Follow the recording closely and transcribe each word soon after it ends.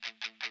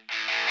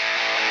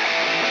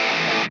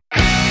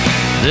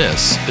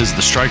This is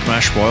the Strike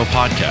Mash Boil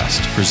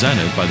podcast,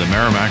 presented by the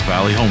Merrimack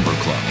Valley Homebrew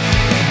Club.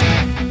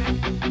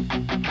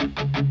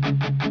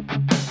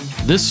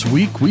 This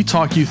week, we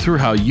talk you through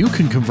how you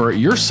can convert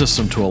your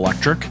system to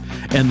electric,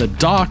 and the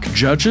doc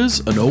judges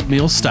an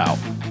oatmeal stout.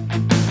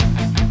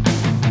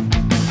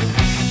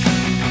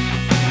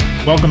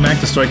 Welcome back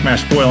to Strike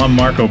Mash Boil. I'm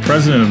Marco,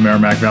 president of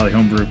Merrimack Valley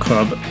Homebrew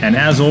Club, and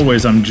as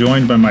always, I'm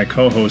joined by my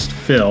co-host,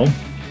 Phil.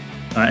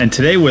 And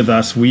today with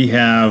us, we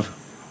have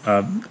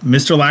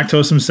Mr.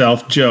 Lactose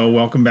himself, Joe.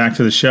 Welcome back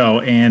to the show.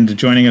 And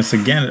joining us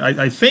again,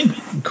 I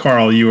think,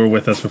 Carl, you were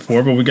with us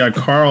before, but we got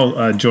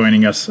Carl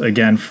joining us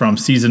again from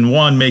Season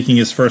 1, making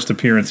his first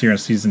appearance here in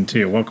Season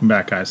 2. Welcome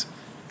back, guys.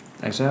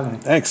 Thanks for having me.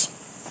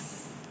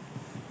 Thanks.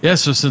 Yeah,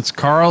 so since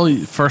Carl,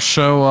 first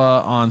show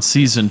on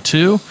Season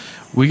 2,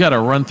 we got to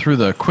run through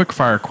the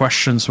quickfire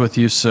questions with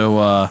you.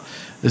 So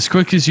as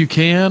quick as you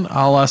can,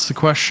 I'll ask the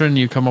question,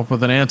 you come up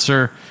with an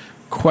answer.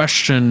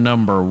 Question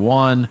number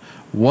 1.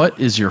 What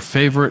is your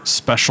favorite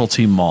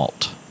specialty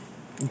malt?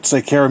 Let's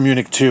say Cara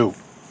Munich 2.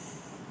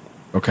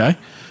 Okay.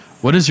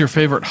 What is your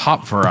favorite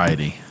hop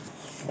variety?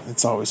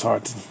 It's always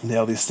hard to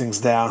nail these things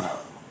down.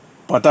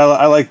 But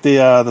I like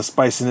the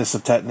spiciness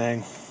of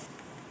Tettnang.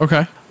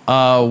 Okay.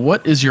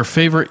 What is your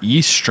favorite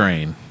yeast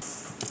strain?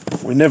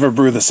 We never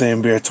brew the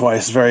same beer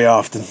twice very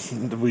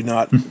often. We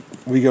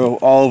go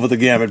all over the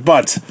gamut.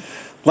 But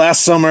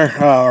last summer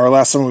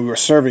we were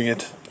serving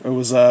it. It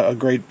was a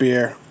great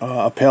beer,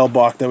 a pale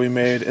bock that we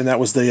made, and that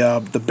was the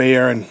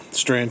Bayern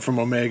strain from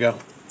Omega.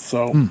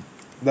 So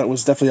that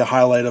was definitely a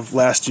highlight of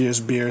last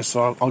year's beer,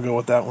 so I'll go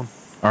with that one.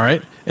 All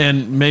right.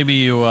 And maybe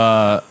you,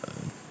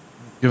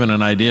 given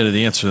an idea to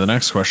the answer to the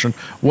next question,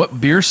 what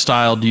beer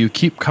style do you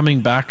keep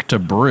coming back to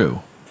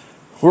brew?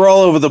 We're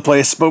all over the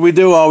place, but we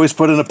do always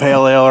put in a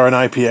pale ale or an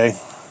IPA.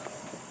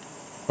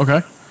 Okay.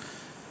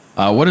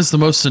 What is the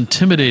most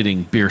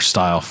intimidating beer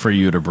style for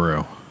you to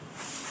brew?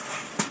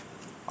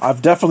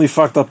 I've definitely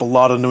fucked up a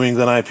lot of New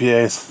England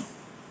IPAs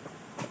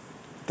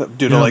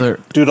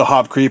due to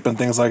hop creep and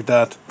things like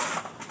that.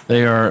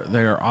 They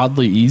are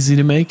oddly easy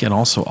to make and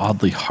also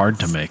oddly hard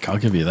to make. I'll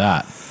give you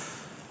that.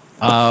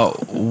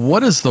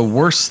 What is the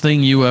worst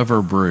thing you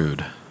ever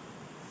brewed?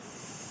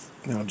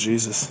 Oh,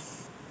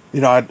 Jesus.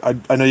 You know,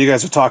 I know you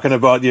guys are talking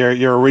about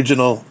your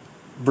original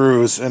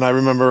brews, and I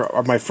remember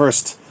my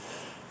first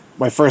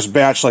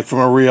batch, like from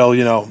a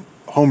real,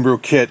 homebrew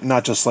kit,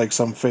 not just like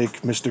some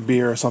fake Mr.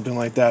 Beer or something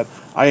like that.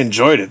 I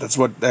enjoyed it. That's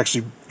what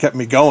actually kept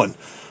me going.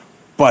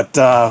 But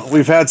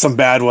we've had some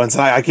bad ones.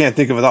 I can't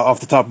think of it off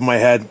the top of my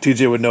head.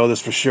 TJ would know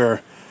this for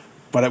sure.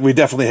 But we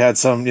definitely had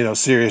some,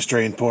 serious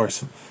drain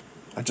pours.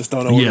 I just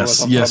don't know what it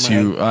was off the top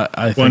of my head.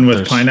 I think one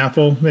with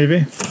pineapple,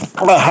 maybe?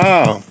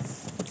 Aha!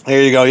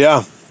 There you go,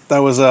 yeah.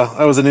 That was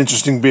an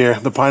interesting beer,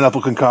 the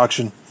pineapple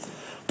concoction.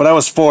 But I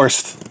was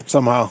forced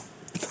somehow.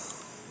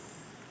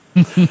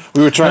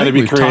 We were trying to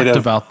be creative. We've talked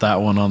about that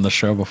one on the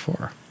show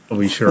before.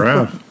 We sure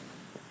have.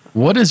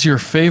 What is your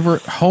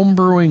favorite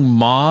homebrewing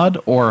mod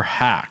or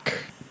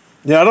hack?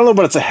 Yeah, I don't know,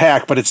 but it's a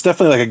hack, but it's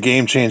definitely like a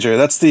game changer.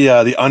 That's the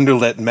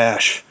underlit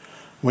mash.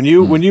 When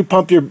you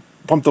pump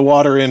the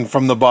water in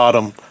from the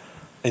bottom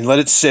and let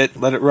it sit,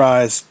 let it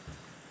rise.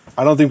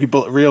 I don't think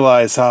people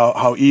realize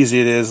how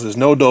easy it is. There's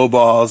no dough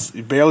balls.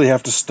 You barely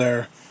have to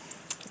stir.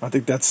 I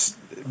think that's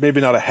maybe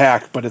not a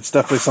hack, but it's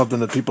definitely something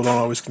that people don't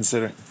always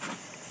consider.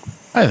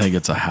 I think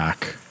it's a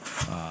hack.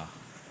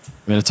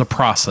 It's a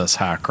process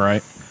hack,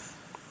 right?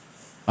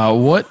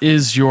 What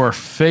is your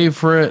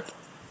favorite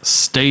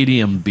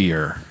stadium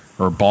beer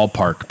or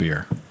ballpark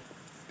beer?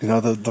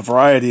 The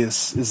variety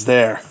is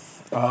there.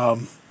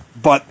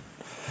 But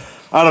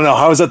I don't know.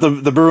 I was at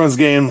the Bruins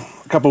game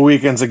a couple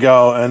weekends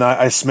ago, and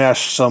I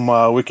smashed some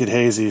Wicked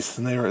Hazies,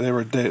 and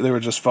they were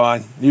just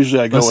fine.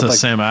 Usually I go with the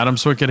Sam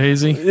Adams Wicked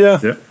Hazy? Yeah,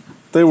 yep.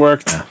 They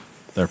worked. Yeah,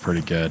 they're pretty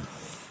good.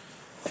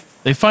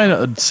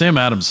 Sam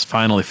Adams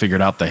finally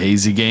figured out the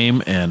hazy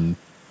game, and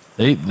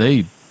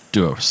they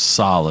do a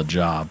solid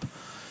job.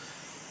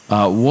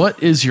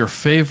 What is your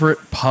favorite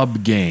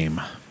pub game?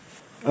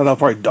 I don't know,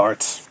 probably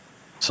darts.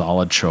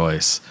 Solid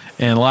choice.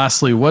 And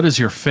lastly, what is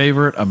your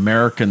favorite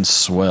American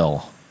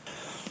swill?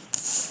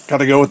 Got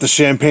to go with the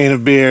champagne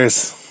of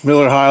beers,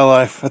 Miller High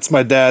Life. That's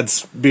my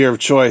dad's beer of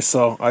choice,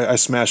 so I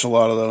smash a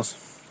lot of those.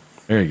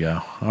 There you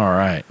go. All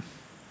right.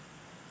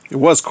 It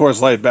was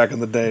Coors Light back in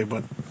the day,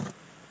 but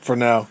for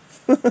now.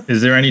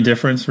 Is there any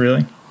difference,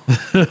 really?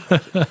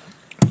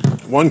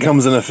 One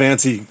comes in a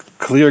fancy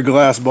clear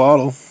glass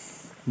bottle.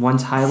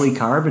 One's highly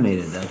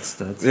carbonated.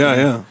 That's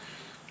yeah.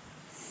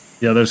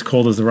 The other's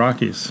cold as the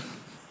Rockies.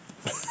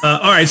 All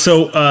right,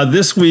 so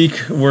this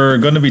week we're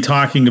going to be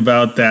talking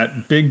about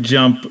that big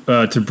jump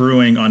to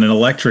brewing on an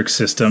electric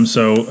system.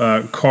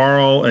 So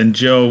Carl and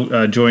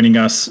Joe joining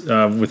us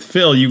with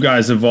Phil, you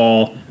guys have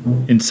all,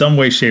 in some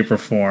way, shape, or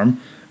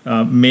form,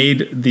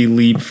 made the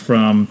leap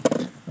from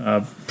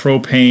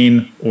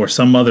propane or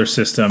some other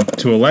system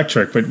to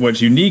electric. But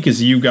what's unique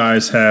is you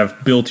guys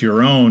have built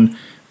your own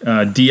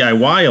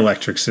DIY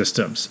electric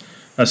systems.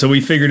 So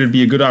we figured it'd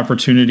be a good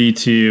opportunity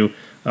to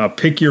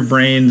pick your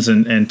brains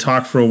and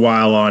talk for a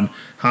while on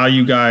how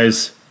you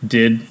guys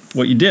did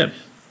what you did.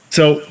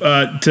 So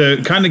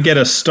to kind of get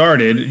us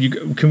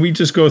started, can we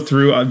just go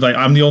through? Like,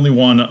 I'm the only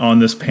one on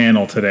this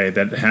panel today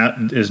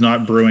that is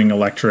not brewing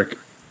electric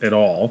at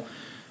all.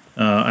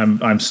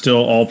 I'm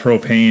still all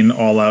propane,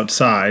 all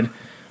outside.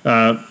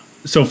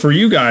 So for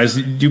you guys,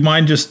 do you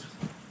mind just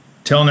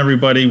telling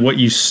everybody what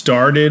you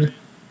started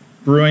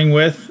brewing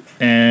with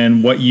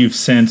and what you've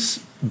since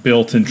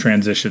built and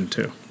transitioned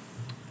to?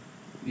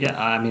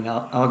 Yeah, I mean,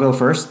 I'll go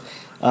first.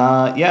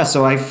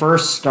 So I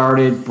first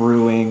started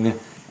brewing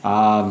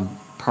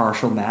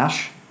partial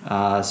mash.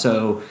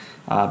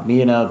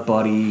 Me and a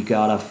buddy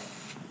got a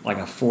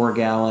 4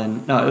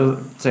 gallon, no,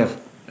 I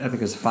think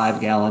it was a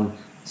 5 gallon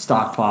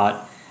stock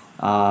pot,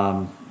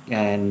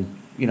 and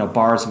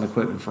borrowed some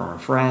equipment from a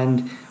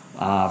friend.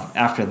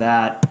 After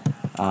that,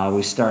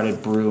 we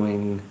started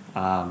brewing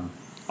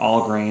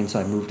all grain. So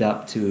I moved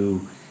up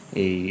to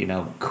a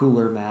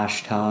cooler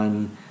mash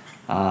tun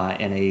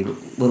and a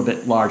little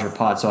bit larger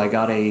pot. So I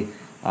got a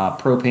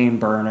propane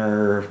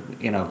burner,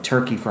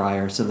 turkey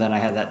fryer. So then I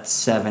had that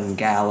 7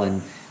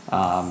 gallon,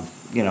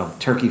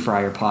 turkey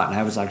fryer pot, and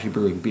I was actually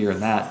brewing beer in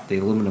that, the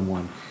aluminum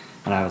one.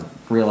 And I was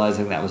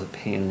realizing that was a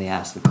pain in the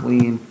ass to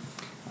clean.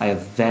 I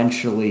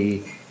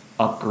eventually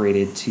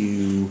upgraded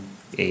to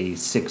a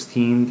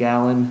 16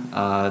 gallon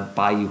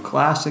Bayou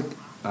Classic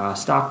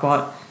stock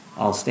pot,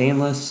 all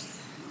stainless.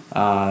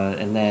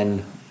 And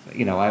then,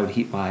 I would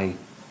heat my,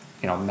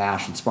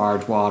 mash and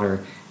sparge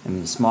water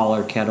in the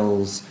smaller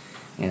kettles.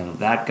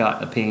 That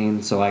got a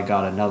pain, so I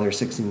got another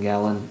 16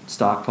 gallon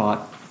stock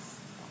pot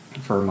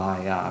for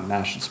my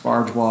mash and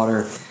sparge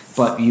water,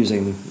 but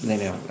using,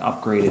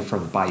 upgraded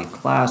from the Bayou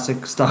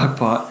Classic stock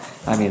pot,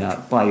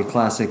 Bayou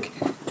Classic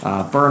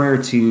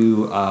burner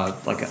to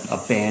like a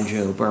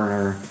banjo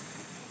burner.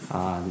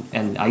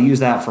 And I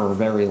used that for a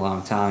very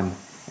long time,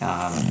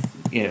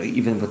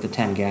 even with the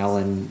 10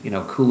 gallon,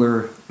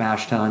 cooler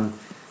mash tun.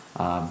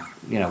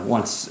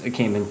 Once it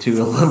came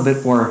into a little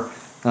bit more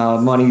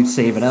money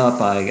saving up,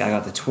 I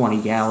got the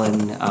 20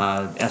 gallon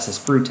SS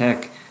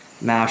Brewtech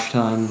mash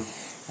tun,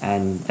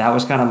 and that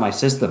was kind of my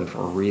system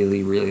for a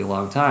really, really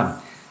long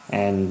time.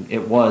 And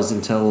it was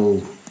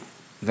until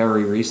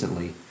very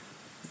recently.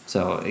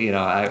 So,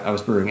 I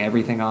was brewing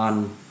everything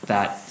on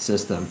that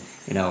system,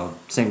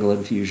 single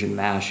infusion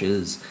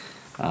mashes.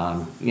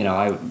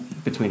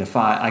 Between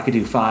I could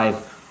do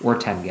 5 or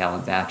 10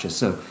 gallon batches.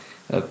 So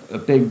a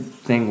big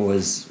thing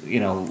was,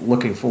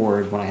 looking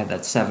forward when I had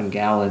that 7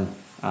 gallon,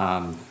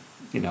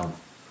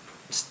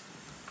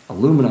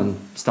 aluminum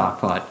stock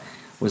pot,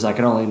 was I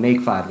could only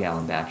make 5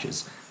 gallon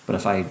batches. But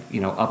if I,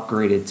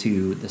 upgraded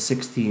to the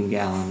 16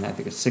 gallon, I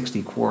think a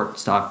 60 quart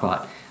stock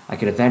pot, I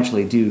could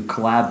eventually do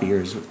collab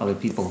beers with other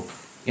people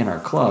in our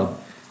club.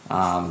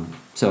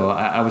 So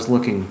I was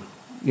looking,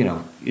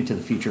 into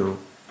the future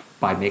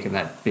by making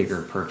that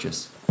bigger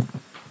purchase.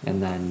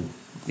 And then,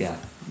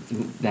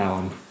 now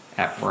I'm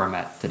at where I'm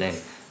at today.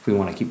 If we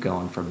want to keep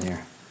going from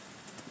there.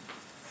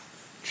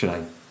 Should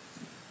I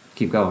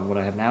keep going what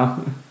I have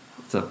now?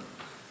 So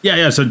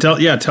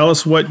tell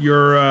us what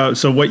your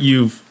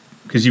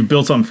because you've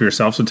built something for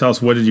yourself. So tell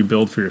us, what did you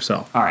build for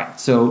yourself? All right.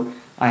 So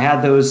I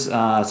had those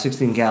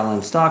 16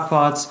 gallon stock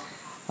pots,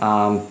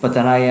 but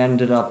then I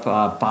ended up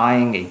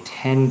buying a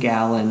 10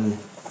 gallon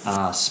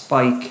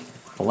Spike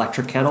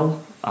electric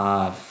kettle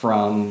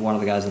from one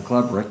of the guys in the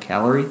club, Rick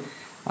Callery.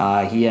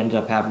 He ended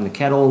up having the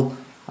kettle,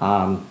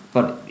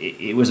 but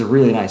it was a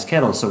really nice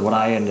kettle. So what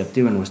I ended up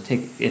doing was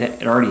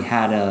it already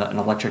had an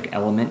electric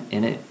element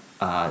in it,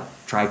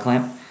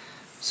 tri-clamp.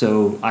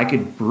 So I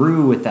could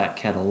brew with that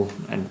kettle,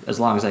 and as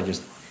long as I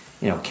just,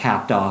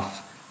 capped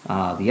off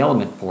the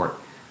element port,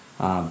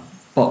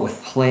 but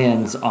with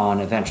plans on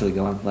eventually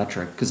going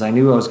electric, because I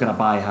knew I was going to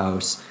buy a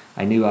house.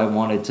 I knew I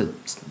wanted to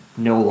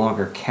no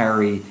longer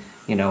carry,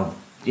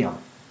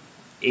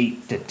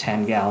 8 to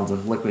 10 gallons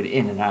of liquid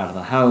in and out of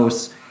the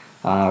house,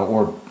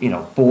 or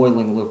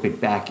boiling liquid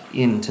back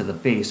into the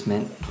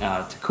basement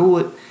to cool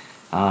it.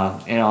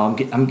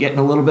 I'm getting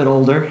a little bit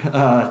older.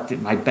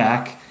 My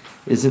back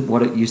isn't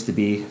what it used to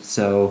be.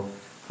 So,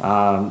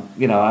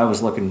 I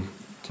was looking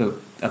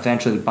to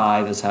eventually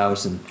buy this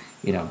house and,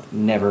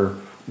 never,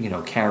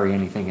 carry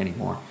anything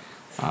anymore.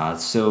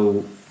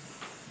 So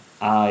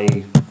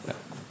I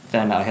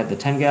had the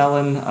 10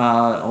 gallon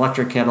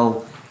electric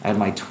kettle. I had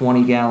my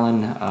 20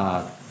 gallon,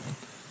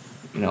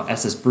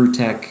 SS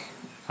Brewtech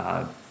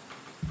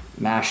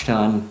mash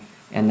tun.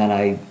 And then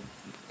I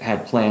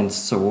had plans.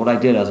 So what I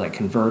did is I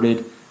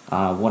converted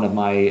one of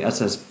my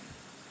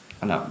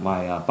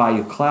my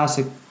Bayou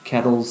Classic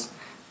kettles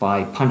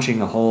by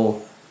punching a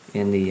hole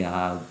in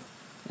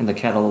the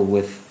kettle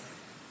with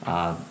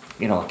a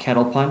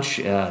kettle punch.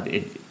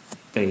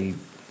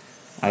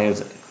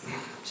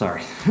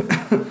 Sorry,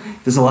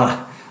 there's a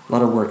lot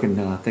of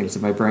working things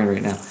in my brain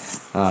right now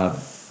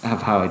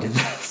of how I did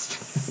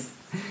this.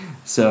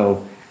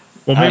 So.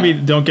 Well, maybe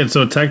don't get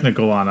so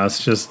technical on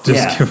us. Just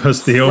give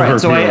us the overview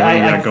right. So of what you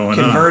got going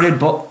on.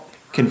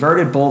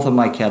 Converted both of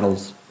my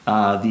kettles,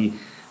 the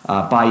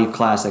Bayou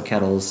Classic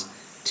kettles,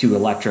 to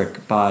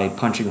electric by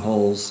punching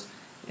holes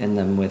in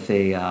them with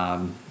a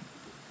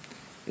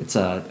it's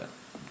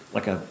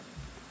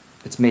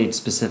it's made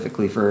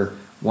specifically for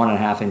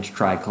 1.5-inch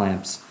tri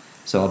clamps.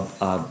 So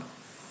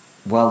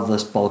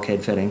weldless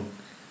bulkhead fitting,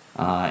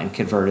 and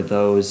converted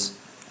those.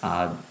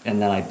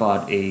 And then I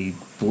bought a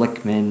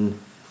Blickman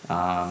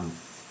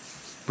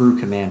Brew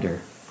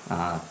Commander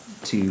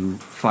to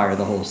fire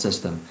the whole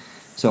system.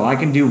 So I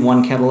can do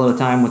one kettle at a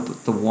time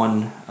with the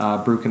one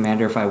Brew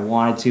Commander. If I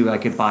wanted to, I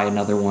could buy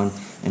another one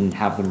and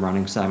have them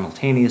running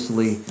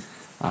simultaneously.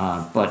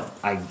 But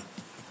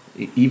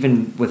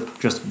even with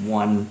just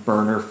one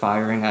burner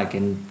firing, I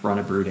can run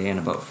a brew day in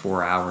about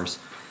 4 hours.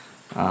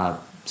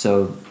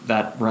 So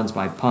that runs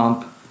my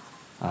pump.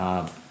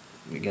 I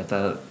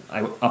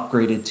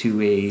upgraded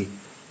to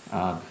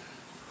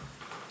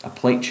a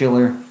plate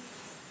chiller.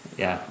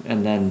 Yeah,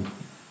 and then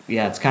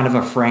it's kind of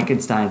a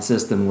Frankenstein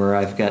system where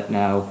I've got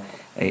now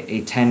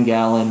a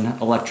 10-gallon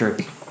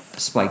electric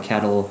spike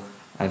kettle.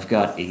 I've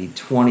got a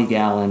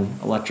 20-gallon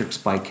electric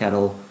spike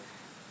kettle,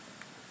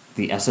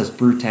 the SS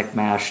Brewtech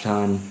mash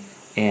tun,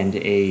 and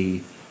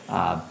a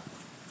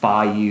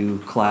Bayou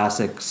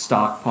Classic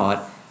stock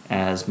pot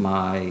as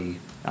my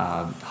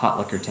hot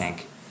liquor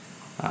tank,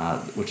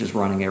 which is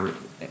running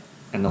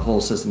and the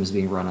whole system is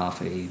being run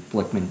off a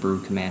Blickman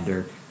Brew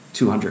Commander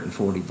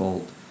 240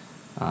 volt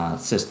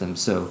system.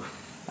 So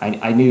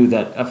I knew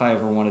that if I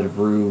ever wanted to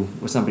brew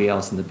with somebody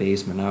else in the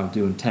basement, I'm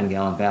doing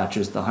 10-gallon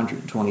batches, the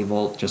 120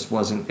 volt just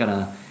wasn't going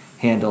to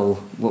handle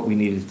what we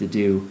needed to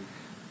do.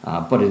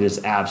 But it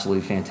is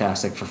absolutely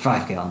fantastic for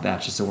 5-gallon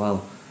batches as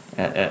well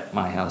at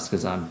my house,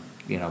 because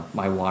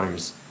my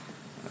water's,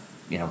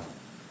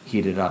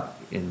 heated up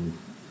in,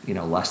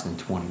 less than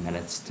 20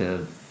 minutes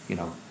to,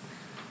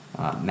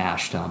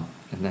 mash tub,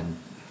 and then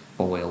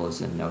boil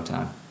is in no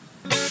time.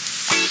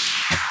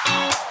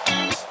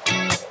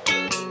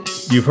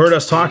 You've heard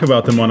us talk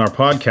about them on our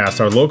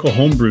podcast. Our local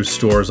homebrew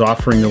store is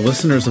offering the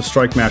listeners of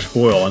Strike Mash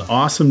Boil an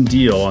awesome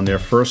deal on their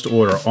first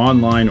order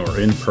online or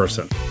in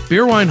person.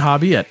 Beer Wine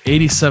Hobby at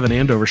 87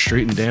 Andover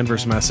Street in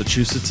Danvers,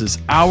 Massachusetts is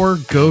our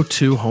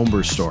go-to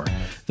homebrew store.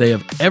 They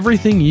have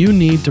everything you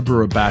need to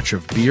brew a batch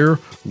of beer,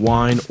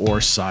 wine,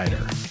 or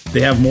cider.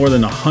 They have more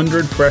than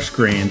 100 fresh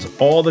grains,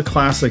 all the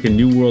classic and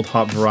New World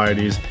hop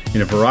varieties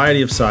in a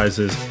variety of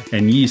sizes,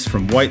 and yeast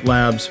from White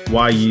Labs,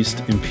 Y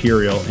Yeast,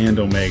 Imperial, and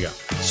Omega.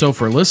 So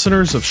for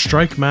listeners of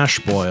Strike Mash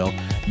Boil,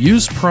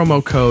 use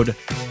promo code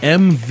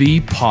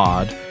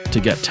MVPOD to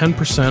get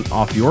 10%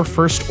 off your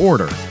first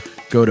order.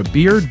 Go to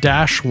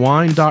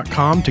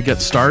beer-wine.com to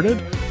get started.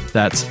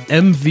 That's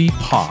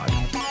MVPOD.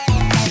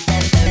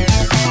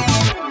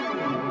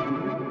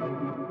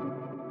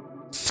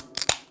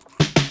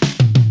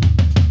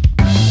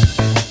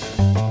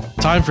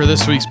 Time for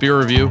this week's beer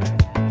review.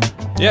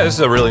 Yeah, this is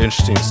a really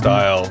interesting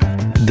style.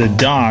 The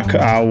Doc,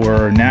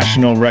 our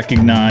national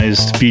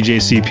recognized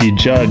BJCP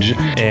judge.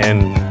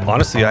 And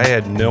honestly, I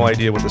had no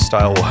idea what the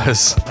style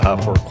was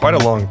for quite a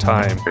long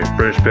time.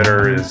 British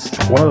Bitter is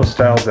one of those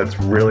styles that's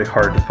really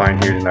hard to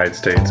find here in the United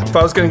States. If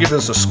I was going to give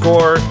this a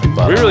score,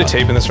 are we really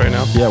taping this right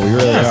now? Yeah, we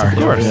really are. Of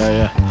course.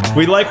 Yeah.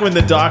 We like when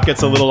the Doc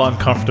gets a little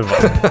uncomfortable.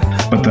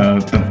 But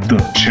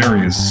the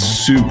cherry is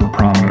super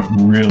prominent,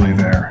 really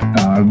there.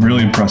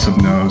 Really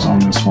impressive nose on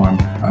this one.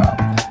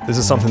 This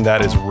is something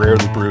that is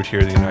rarely brewed here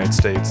in the United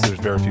States. There's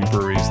very few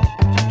breweries.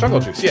 Jungle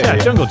Juice, yeah.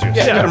 Jungle Juice.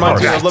 Yeah, it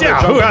reminds me a little bit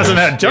of Jungle who hasn't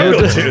had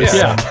Jungle Juice?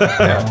 Yeah.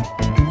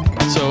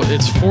 So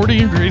it's 40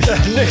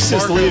 ingredients. Nick's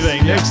just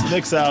leaving.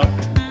 Nick's out.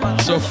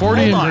 So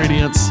 40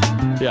 ingredients.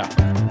 Yeah,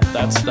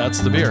 that's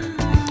the beer.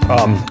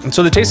 And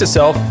so the taste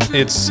itself,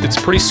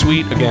 it's pretty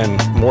sweet. Again,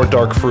 more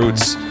dark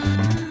fruits.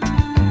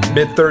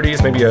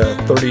 Mid-30s, maybe a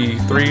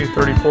 33,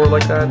 34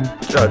 like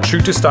that.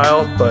 True to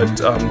style, but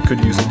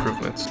could use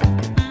improvements.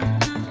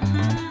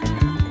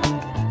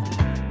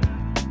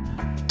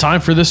 Time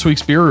for this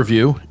week's beer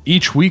review.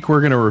 Each week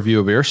we're going to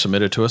review a beer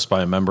submitted to us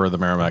by a member of the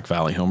Merrimack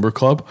Valley Homebrew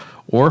Club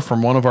or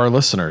from one of our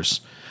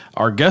listeners.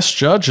 Our guest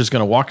judge is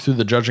going to walk through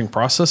the judging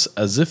process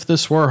as if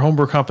this were a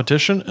homebrew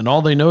competition, and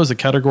all they know is the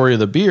category of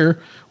the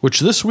beer,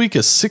 which this week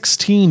is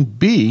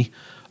 16B,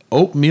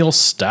 Oatmeal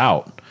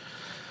Stout.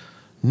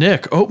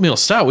 Nick, Oatmeal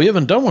Stout, we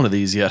haven't done one of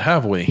these yet,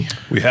 have we?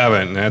 We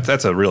haven't.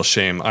 That's a real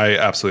shame. I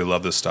absolutely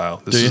love this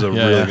style. This is a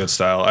really good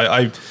style.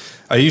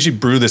 I usually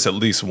brew this at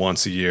least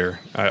once a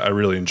year. I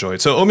really enjoy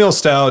it. So Oatmeal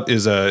Stout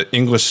is a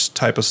English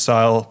type of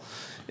style,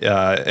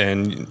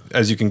 and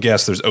as you can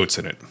guess, there's oats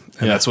in it.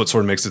 And that's what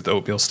sort of makes it the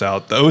Oatmeal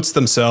Stout. The oats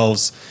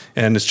themselves,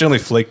 and it's generally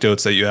flaked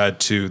oats that you add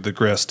to the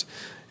grist.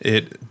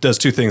 It does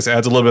two things. It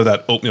adds a little bit of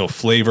that oatmeal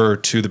flavor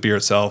to the beer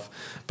itself,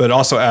 but it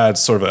also adds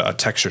sort of a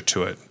texture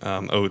to it.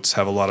 Oats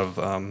have a lot of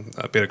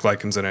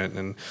beta-glycans in it,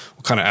 and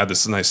will kind of add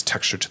this nice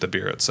texture to the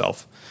beer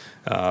itself.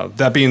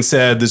 That being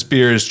said, this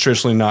beer is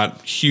traditionally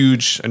not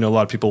huge. I know a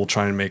lot of people will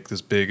try and make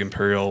this big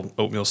imperial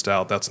oatmeal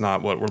stout. That's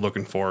not what we're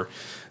looking for.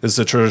 This is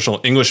a traditional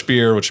English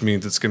beer, which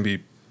means it's going to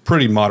be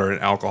pretty moderate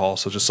in alcohol,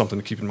 so just something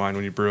to keep in mind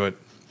when you brew it.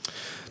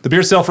 The beer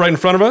itself right in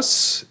front of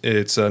us,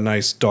 it's a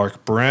nice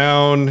dark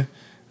brown.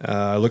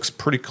 Looks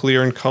pretty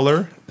clear in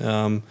color.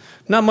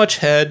 Not much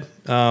head,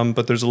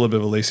 but there's a little bit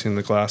of a lacing in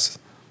the glass.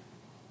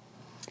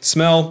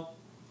 Smell,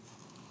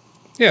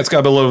 Yeah, it's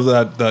got a little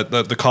of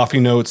the coffee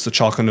notes, the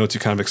chocolate notes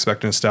you kind of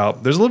expect in a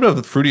stout. There's a little bit of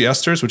the fruity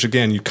esters, which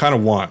again, you kind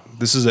of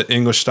want. This is an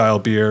English style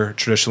beer.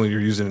 Traditionally,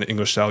 you're using an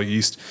English style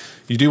yeast.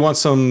 You do want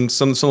some of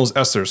those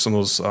esters, some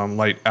of those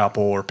light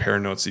apple or pear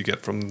notes you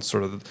get from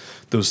sort of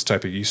those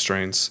type of yeast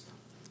strains.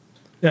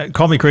 Yeah,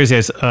 call me crazy.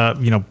 As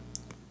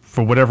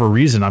for whatever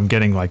reason, I'm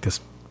getting like this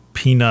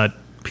peanut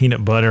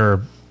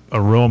butter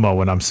aroma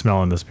when I'm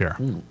smelling this beer.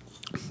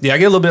 Yeah, I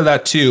get a little bit of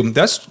that too.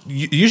 That's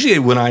usually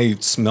when I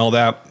smell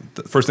that,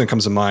 the first thing that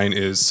comes to mind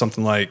is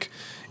something like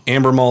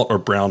amber malt or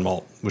brown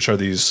malt, which are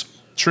these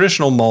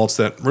traditional malts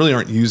that really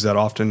aren't used that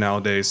often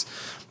nowadays.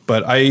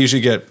 But I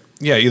usually get,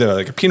 either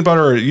like a peanut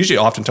butter or usually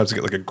oftentimes I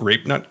get like a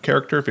grape nut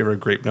character. If you ever had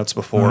grape nuts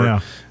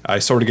before, I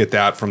sort of get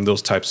that from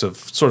those types of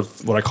sort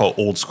of what I call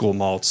old school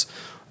malts.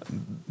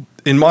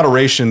 In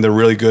moderation, they're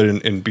really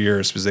good in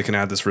beers because they can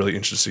add this really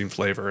interesting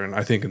flavor. And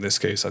I think in this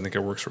case, I think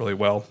it works really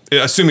well.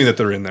 Assuming that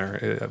they're in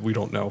there. We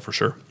don't know for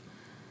sure.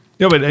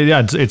 Yeah, but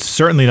it's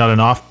certainly not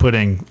an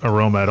off-putting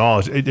aroma at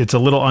all. It's a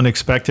little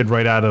unexpected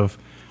right out of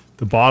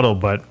the bottle,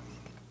 but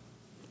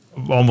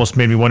almost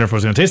made me wonder if it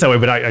was going to taste that way.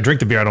 But I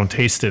drink the beer, I don't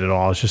taste it at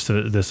all. It's just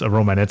this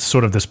aroma, and it's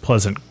sort of this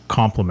pleasant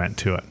complement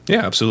to it.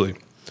 Yeah, absolutely.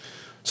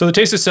 So the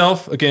taste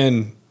itself,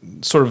 again,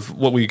 sort of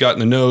what we got in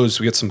the nose.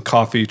 We get some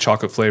coffee,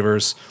 chocolate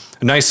flavors,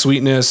 a nice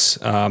sweetness.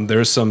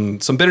 There's some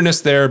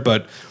bitterness there,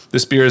 but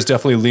this beer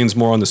definitely leans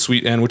more on the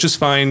sweet end, which is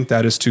fine.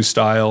 That is to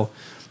style.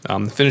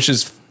 The finish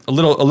is a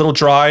little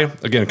dry.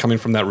 Again, coming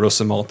from that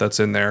roasted malt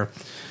that's in there.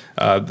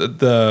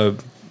 The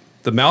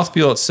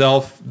mouthfeel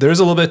itself, there's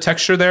a little bit of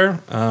texture there.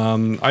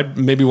 I'd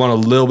maybe want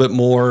a little bit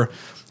more,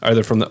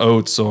 either from the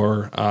oats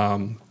or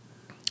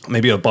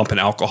maybe a bump in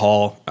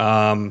alcohol.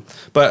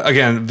 But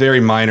again, very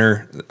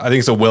minor. I think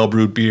it's a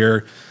well-brewed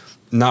beer.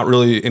 Not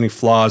really any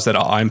flaws that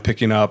I'm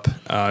picking up.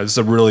 It's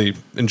a really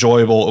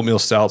enjoyable oatmeal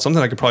stout.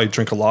 Something I could probably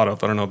drink a lot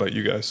of. I don't know about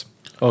you guys.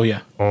 Oh,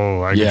 yeah.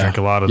 Oh, I could drink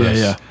a lot of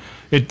this.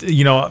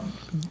 Yeah.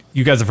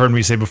 You guys have heard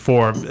me say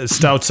before,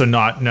 stouts are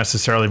not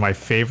necessarily my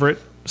favorite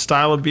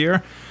style of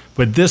beer,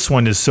 but this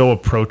one is so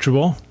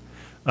approachable.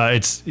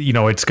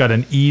 It's got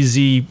an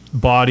easy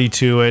body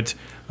to it.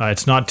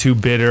 It's not too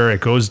bitter. It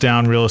goes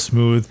down real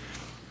smooth.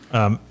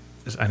 And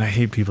I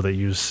hate people that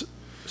use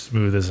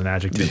smooth as an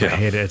adjective. I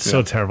hate it. It's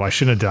so terrible. I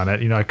shouldn't have done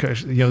it.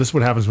 This is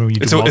what happens when you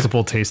do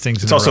multiple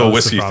tastings. It's also a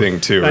whiskey thing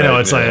too. I know.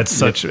 It's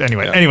such.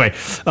 Anyway.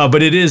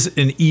 But it is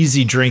an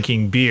easy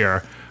drinking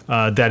beer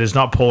that is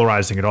not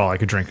polarizing at all. I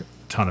could drink a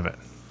ton of it.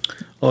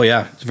 Oh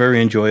yeah, it's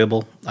very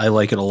enjoyable. I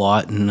like it a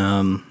lot, and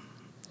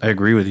I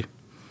agree with you.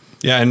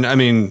 Yeah, and I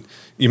mean,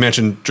 you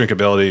mentioned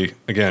drinkability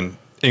again.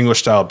 English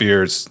style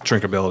beers,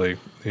 drinkability.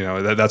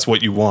 That's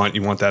what you want.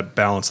 You want that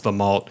balance of the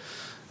malt,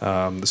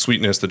 the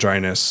sweetness, the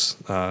dryness,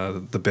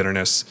 the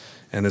bitterness,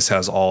 and this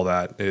has all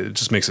that. It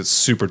just makes it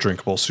super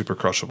drinkable, super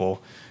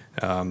crushable.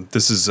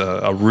 This is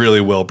a really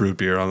well brewed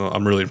beer.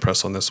 I'm really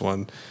impressed on this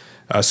one.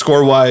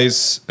 Score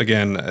wise,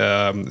 again,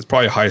 it's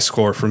probably a high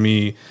score for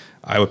me.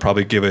 I would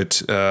probably give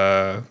it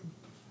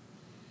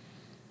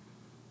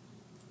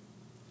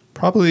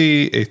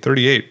probably a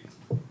 38.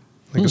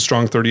 I think a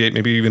strong 38,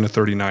 maybe even a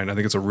 39. I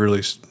think it's a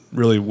really,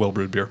 really well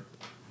brewed beer.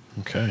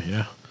 Okay,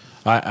 yeah.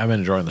 I'm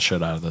enjoying the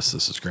shit out of this.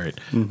 This is great.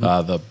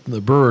 Mm-hmm.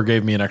 The brewer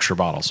gave me an extra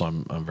bottle, so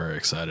I'm very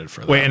excited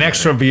for that. Wait, an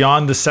extra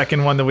beyond the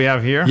second one that we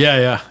have here?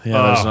 Yeah.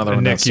 There's another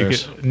one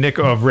downstairs.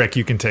 Rick,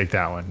 you can take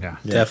that one. Yeah,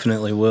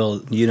 definitely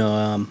will.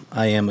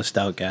 I am a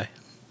stout guy,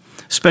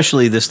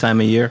 especially this time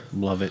of year.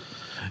 Love it.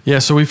 Yeah,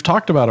 so we've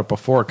talked about it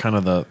before, kind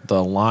of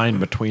the line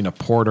between a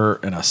porter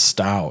and a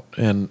stout,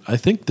 and I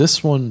think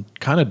this one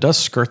kind of does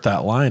skirt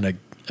that line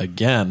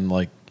again.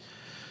 Like,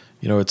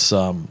 it's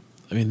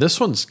this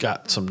one's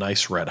got some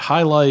nice red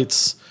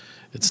highlights.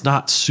 It's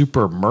not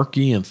super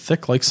murky and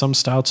thick like some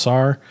stouts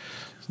are.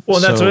 Well,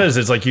 that's what it is.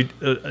 It's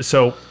like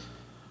so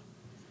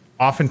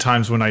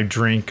oftentimes when I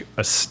drink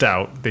a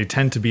stout, they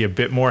tend to be a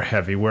bit more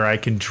heavy, where I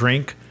can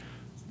drink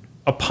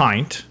a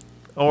pint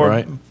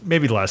or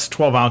maybe less.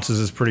 12 ounces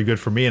is pretty good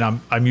for me,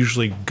 and I'm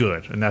usually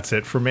good, and that's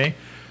it for me.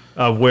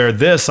 Where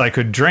this, I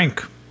could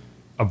drink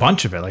a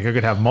bunch of it. Like I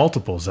could have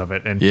multiples of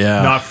it and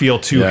not feel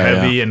too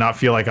heavy and not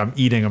feel like I'm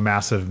eating a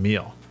massive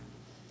meal.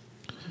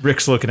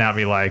 Rick's looking at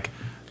me like,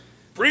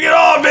 bring it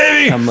on,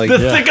 baby! I'm like, the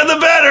thicker the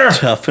better!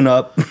 Toughen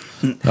up.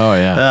 Oh,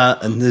 yeah.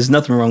 And there's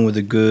nothing wrong with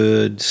a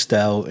good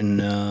stout.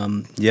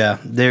 And,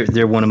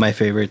 they're one of my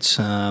favorites.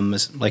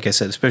 Like I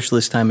said, especially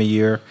this time of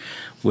year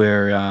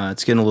where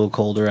it's getting a little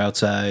colder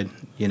outside,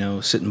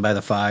 sitting by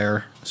the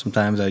fire.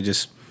 Sometimes I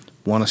just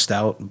want a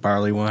stout,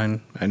 barley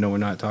wine. I know we're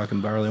not talking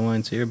barley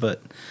wines here,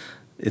 but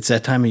it's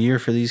that time of year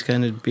for these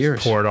kind of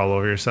beers. Pour it all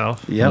over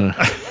yourself. Yep.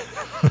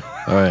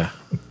 Oh, yeah.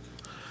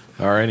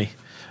 All righty.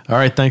 All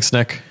right, thanks,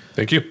 Nick.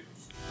 Thank you.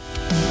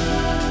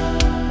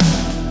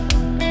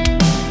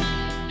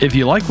 If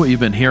you like what you've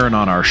been hearing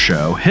on our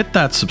show, hit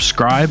that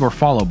subscribe or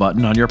follow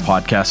button on your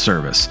podcast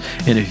service.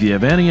 And if you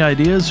have any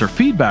ideas or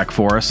feedback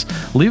for us,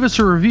 leave us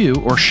a review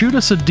or shoot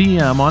us a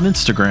DM on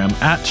Instagram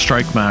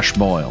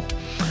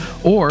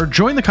 @StrikeMashBoil. Or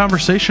join the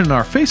conversation in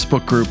our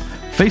Facebook group,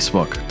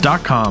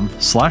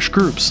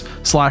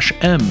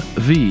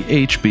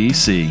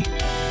 facebook.com/groups/MVHBC.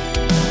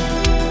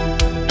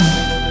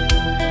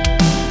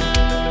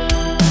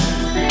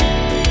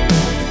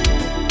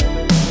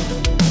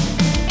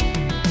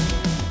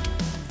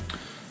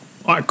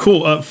 All right,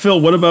 cool. Phil,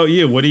 what about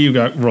you? What do you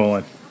got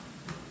rolling?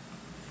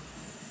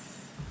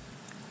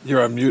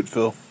 You're on mute,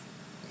 Phil.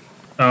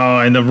 Oh,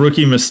 and the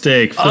rookie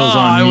mistake. Phil's on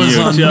I mute. was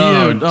on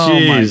mute. Oh my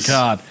jeez.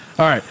 God.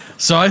 All right.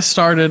 So I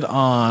started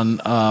on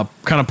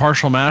kind of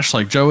partial mash,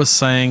 like Joe was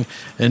saying,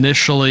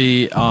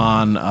 initially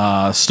on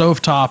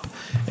stovetop,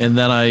 and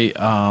then I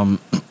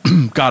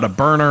got a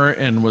burner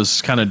and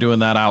was kind of doing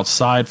that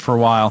outside for a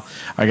while.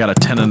 I got a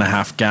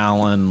 10.5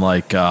 gallon,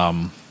 like, I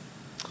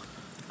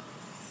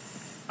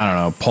don't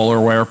know,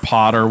 Polarware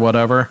pot or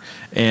whatever.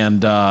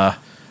 And, oh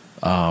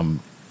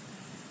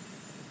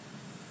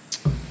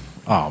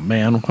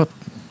man, what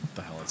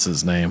the hell is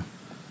his name?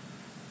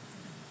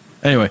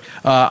 Anyway,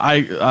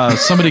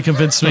 somebody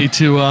convinced me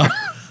to,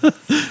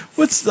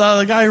 what's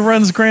the guy who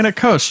runs Granite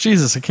Coast?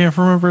 Jesus, I can't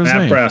remember his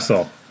name. Matt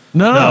Brassel.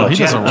 No, he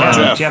doesn't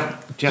run.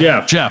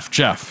 Jeff.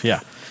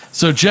 Yeah.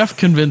 So Jeff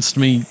convinced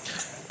me,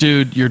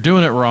 dude, you're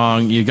doing it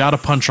wrong. You got to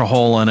punch a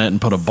hole in it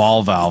and put a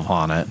ball valve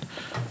on it.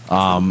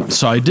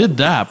 So I did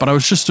that, but I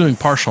was just doing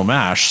partial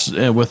mash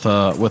with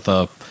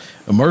a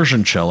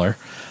immersion chiller.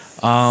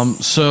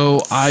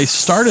 So I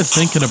started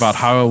thinking about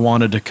how I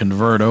wanted to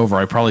convert over.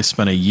 I probably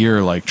spent a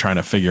year like trying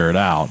to figure it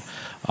out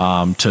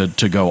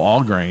to go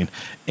all grain.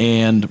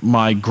 And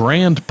my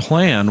grand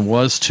plan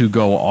was to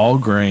go all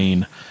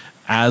grain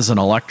as an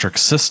electric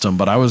system,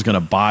 but I was going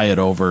to buy it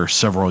over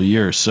several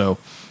years. So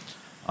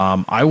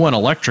I went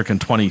electric in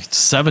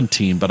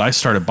 2017, but I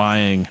started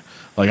buying,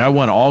 like I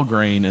went all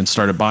grain and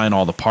started buying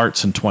all the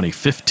parts in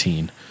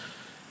 2015.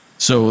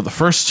 So the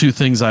first two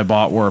things I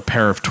bought were a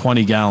pair of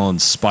 20-gallon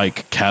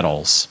spike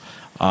kettles,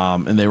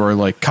 and they were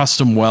like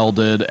custom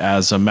welded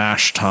as a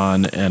mash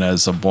tun and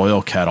as a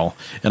boil kettle.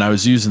 And I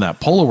was using that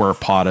Polarware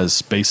pot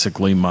as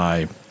basically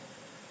my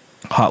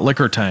hot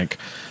liquor tank.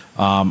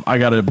 I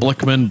got a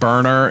Blickman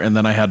burner, and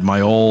then I had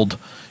my old,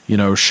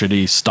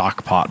 shitty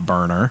stock pot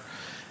burner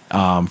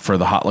for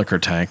the hot liquor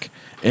tank.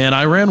 And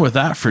I ran with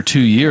that for 2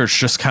 years,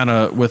 just kind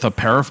of with a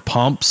pair of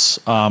pumps.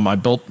 I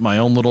built my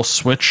own little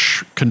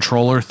switch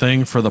controller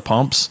thing for the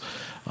pumps.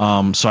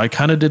 So I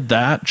kind of did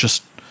that,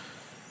 just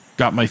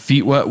got my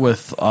feet wet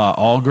with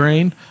all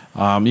grain,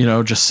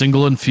 just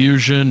single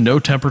infusion, no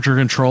temperature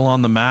control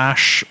on the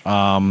mash,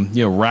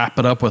 wrap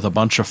it up with a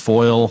bunch of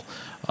foil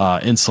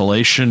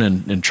insulation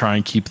and try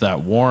and keep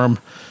that warm.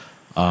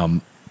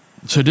 So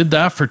I did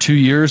that for 2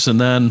 years, and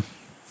then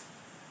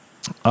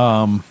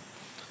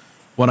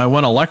when I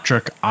went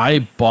electric,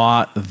 I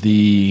bought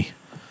the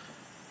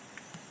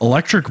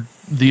electric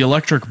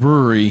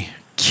brewery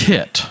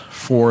kit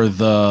for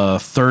the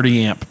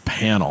 30 amp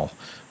panel.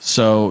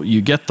 So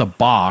you get the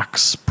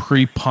box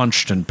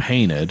pre-punched and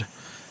painted,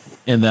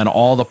 and then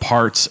all the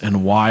parts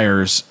and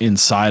wires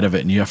inside of it,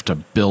 and you have to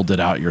build it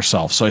out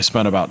yourself. So I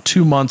spent about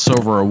 2 months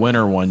over a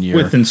winter one year.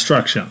 With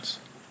instructions.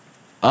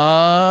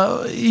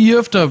 You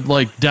have to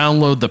like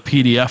download the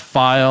PDF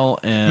file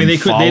and they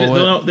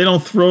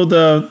don't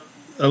throw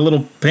a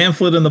little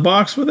pamphlet in the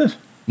box with it?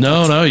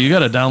 No, you got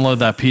to download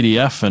that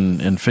PDF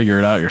and figure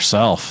it out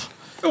yourself.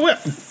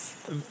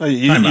 You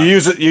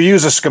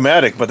use a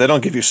schematic, but they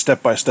don't give you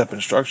step-by-step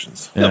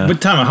instructions. Yeah. No, but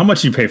time out, how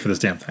much do you pay for this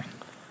damn thing?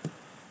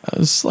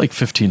 It's like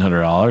 $1,500,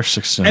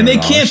 $1,600. And they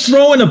can't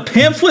throw in a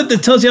pamphlet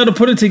that tells you how to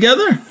put it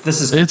together?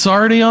 It's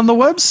already on the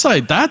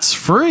website. That's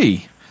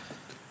free.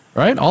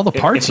 Right? All the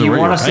parts if are you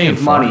want to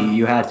save money,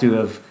 you have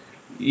to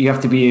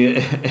be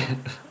an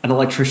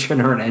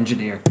electrician or an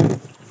engineer.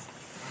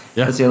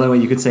 Yeah. That's the only way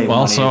you could save money.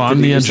 Well, so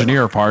I'm the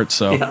engineer part,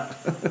 so. Yeah.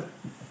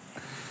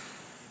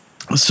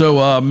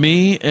 So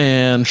me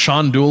and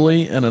Sean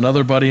Dooley and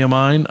another buddy of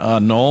mine,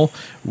 Noel,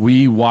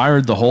 we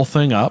wired the whole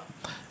thing up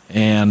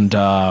and,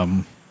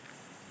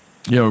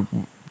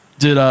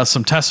 did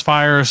some test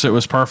fires. It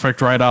was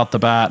perfect right out the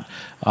bat.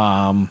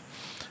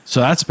 So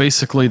that's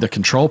basically the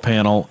control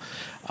panel.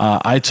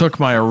 I took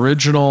my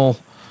original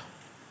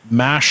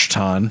mash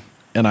tun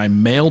and I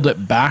mailed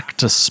it back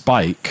to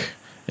Spike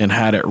and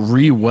had it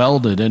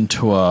re-welded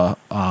into a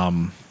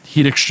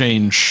heat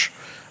exchange,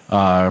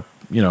 hot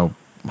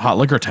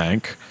liquor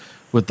tank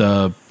with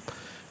the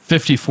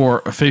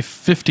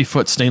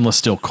 50-foot stainless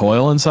steel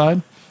coil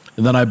inside.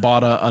 And then I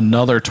bought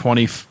another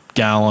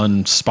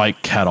 20-gallon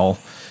Spike kettle.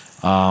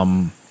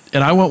 And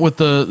I went with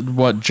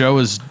what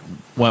Joe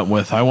went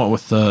with. I went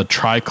with the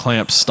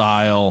tri-clamp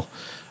style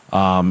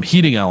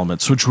heating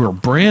elements, which were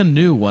brand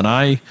new when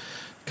I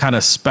kind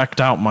of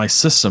spec'd out my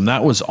system.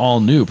 That was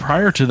all new.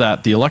 Prior to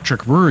that, the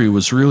electric brewery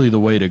was really the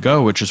way to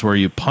go, which is where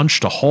you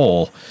punched a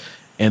hole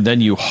and then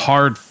you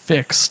hard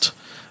fixed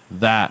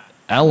that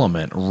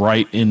element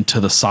right into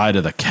the side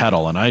of the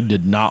kettle. And I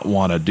did not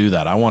want to do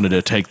that. I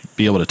wanted to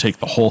be able to take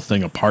the whole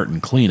thing apart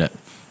and clean it.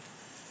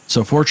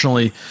 So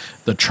fortunately,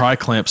 the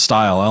tri-clamp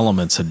style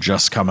elements had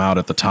just come out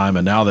at the time,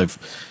 and now they've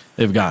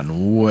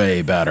gotten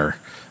way better.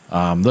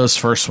 Those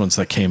first ones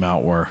that came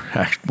out were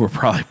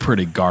probably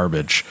pretty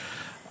garbage.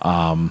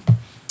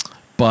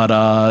 But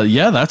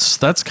yeah,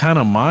 that's kind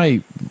of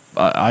my.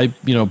 I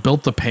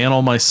built the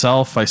panel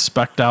myself. I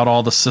spec'd out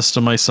all the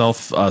system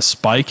myself.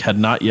 Spike had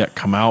not yet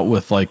come out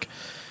with like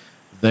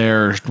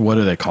their, what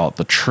do they call it?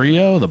 The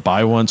Trio, the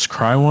buy once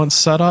cry once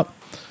setup.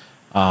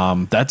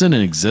 That didn't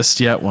exist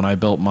yet when I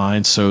built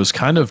mine, so it was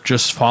kind of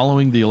just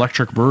following the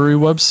Electric Brewery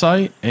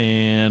website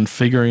and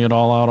figuring it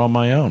all out on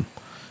my own.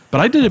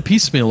 But I did it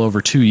piecemeal over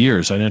 2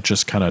 years. I didn't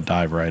just kind of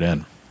dive right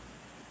in.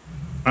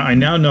 I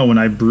now know when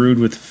I brewed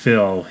with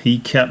Phil, he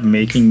kept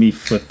making me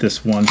flip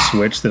this one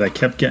switch that I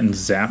kept getting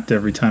zapped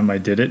every time I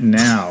did it.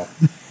 Now,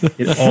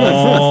 it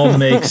all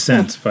makes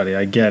sense, buddy.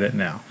 I get it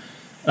now.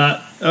 All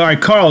right,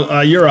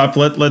 Carl, you're up.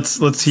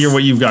 Let's hear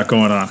what you've got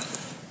going on.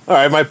 All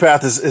right, my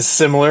path is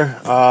similar.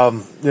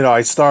 TG and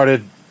I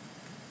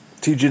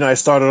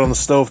started on the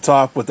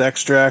stovetop with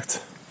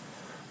extract.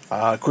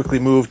 Quickly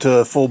moved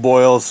to full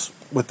boils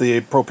with the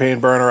propane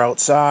burner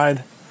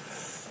outside.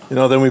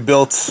 Then we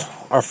built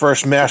our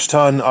first mash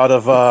tun out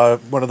of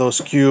one of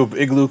those cube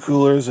igloo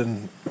coolers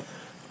and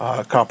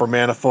copper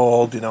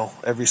manifold.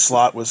 Every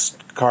slot was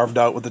carved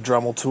out with the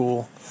Dremel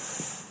tool,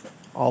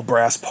 all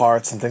brass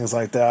parts and things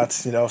like that.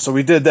 So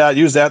we did that,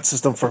 used that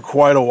system for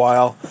quite a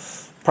while.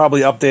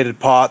 Probably updated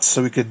pots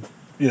so we could,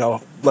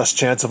 less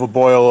chance of a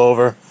boil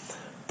over.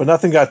 But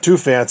nothing got too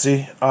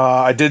fancy.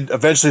 I did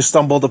eventually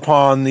stumbled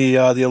upon the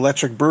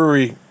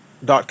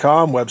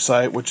electricbrewery.com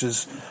website, which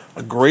is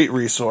a great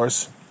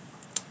resource.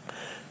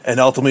 And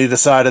ultimately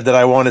decided that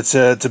I wanted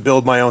to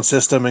build my own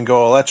system and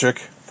go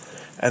electric.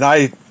 And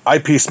I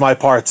pieced my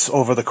parts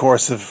over the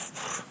course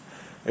of,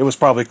 it was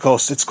probably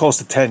close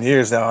to 10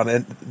 years now,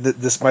 and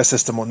my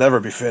system will never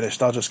be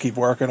finished. I'll just keep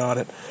working on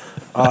it.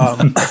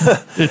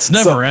 It's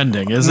never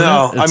ending, isn't it?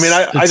 No,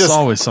 It's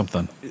always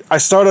something. I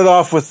started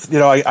off with,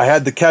 I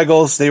had the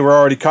kegels. They were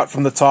already cut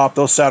from the top.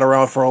 Those sat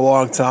around for a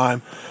long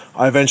time.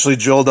 I eventually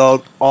drilled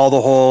out all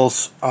the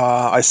holes.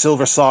 I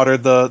silver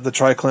soldered the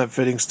tri-clamp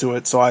fittings to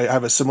it, so I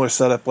have a similar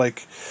setup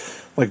like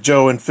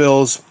Joe and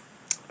Phil's.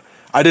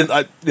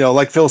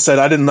 Like Phil said,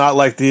 I did not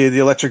like the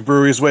Electric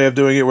Brewery's way of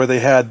doing it, where they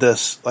had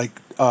this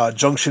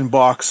junction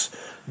box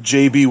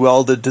JB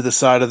welded to the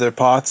side of their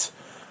pots.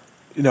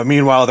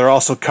 Meanwhile, they're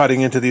also cutting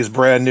into these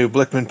brand new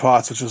Blickman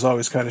pots, which was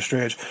always kind of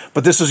strange.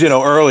 But this was,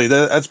 early.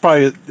 That's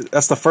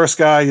the first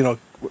guy.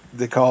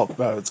 They call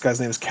this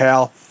guy's name is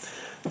Cal.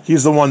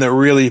 He's the one that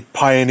really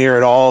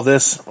pioneered all of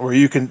this.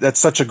 That's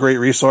such a great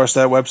resource,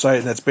 that website,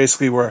 and that's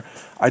basically where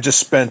I just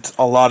spent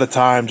a lot of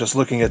time just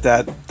looking at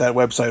that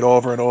website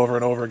over and over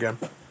and over again.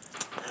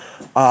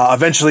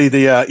 Eventually,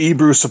 the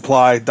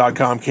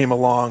ebrewsupply.com came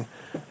along,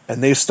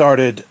 and they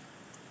started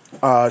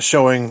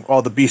showing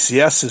all the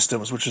BCS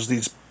systems, which is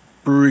these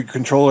brewery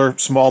controller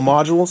small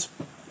modules,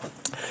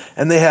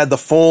 and they had the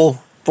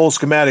full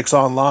schematics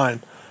online.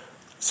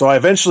 So I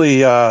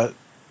eventually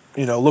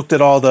looked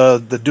at all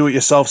the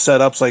do-it-yourself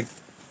setups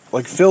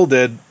like Phil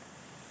did,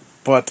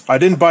 but I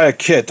didn't buy a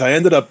kit. I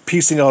ended up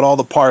piecing out all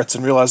the parts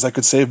and realized I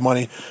could save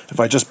money if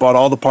I just bought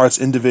all the parts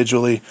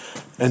individually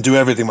and do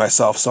everything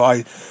myself. So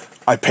I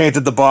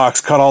painted the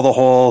box, cut all the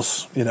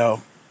holes,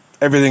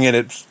 everything in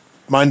it.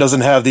 Mine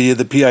doesn't have the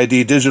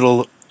PID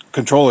digital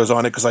controllers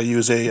on it because I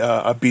use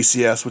a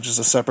BCS, which is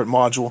a separate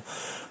module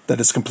that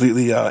is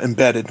completely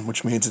embedded,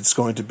 which means it's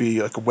going to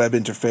be like a web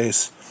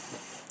interface.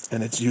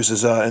 And it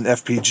uses an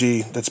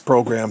FPG that's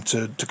programmed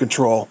to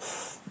control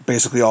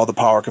basically all the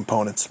power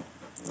components.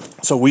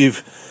 So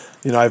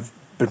I've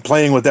been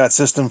playing with that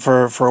system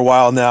for a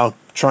while now,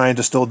 trying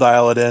to still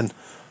dial it in.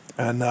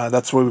 And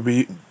that's what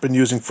we've been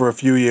using for a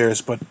few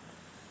years. But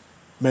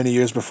many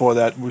years before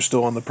that, we're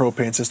still on the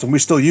propane system. We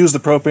still use the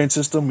propane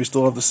system. We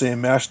still have the same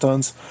mash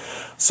tuns.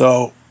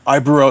 So I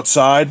brew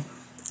outside.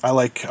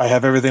 I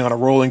have everything on a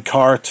rolling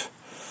cart.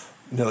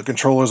 The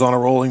controller's on a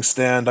rolling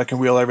stand. I can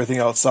wheel everything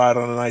outside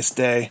on a nice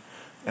day,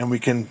 and we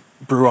can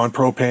brew on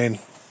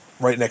propane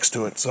right next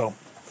to it. So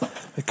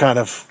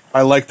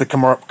I like the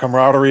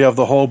camaraderie of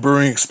the whole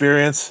brewing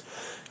experience.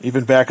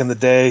 Even back in the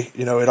day,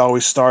 it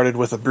always started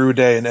with a brew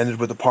day and ended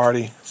with a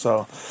party.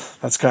 So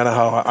that's kind of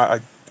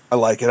how I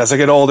like it. As I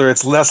get older,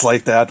 it's less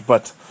like that,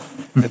 but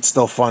it's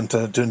still fun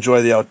to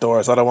enjoy the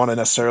outdoors. I don't want to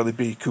necessarily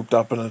be cooped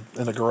up in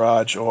a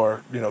garage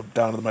or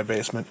down in my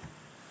basement.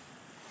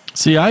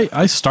 See,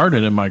 I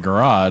started in my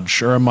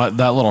garage, or in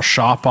that little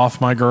shop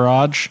off my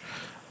garage,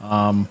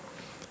 and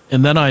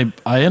then I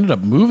ended up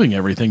moving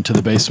everything to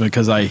the basement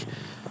because I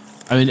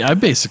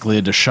basically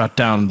had to shut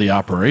down the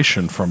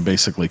operation from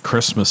basically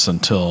Christmas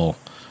until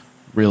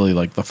really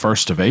like the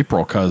 1st of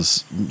April.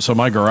 So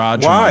my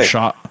garage and my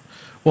shop,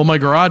 my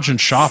garage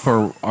and shop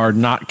are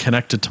not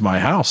connected to my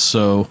house.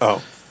 So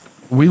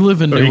we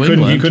live in New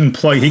England. He couldn't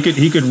plug.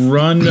 He could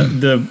run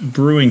the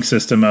brewing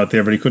system out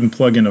there, but he couldn't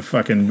plug in a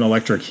fucking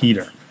electric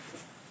heater.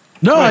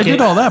 No, I did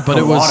all that, but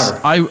it was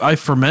I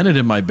fermented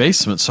in my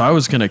basement, so I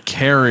was going to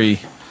carry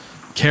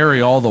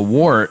all the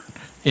wort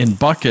in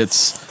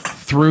buckets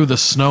through the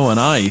snow and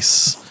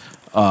ice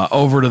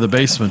over to the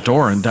basement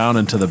door and down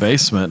into the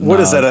basement. What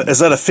is that? Is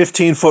that a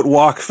 15-foot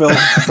walk, Phil?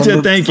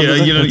 Thank you.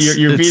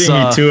 You're beating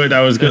me to it.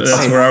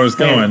 That's where I was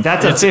going.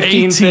 That's a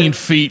 18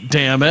 feet,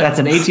 damn it. That's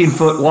an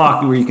 18-foot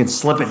walk where you can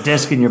slip a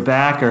disc in your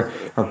back or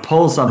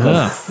pull something.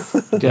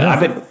 Yeah.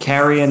 I've been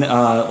carrying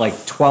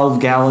like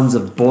 12 gallons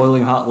of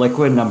boiling hot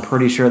liquid, and I'm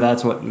pretty sure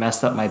that's what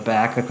messed up my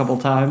back a couple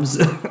times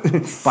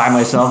by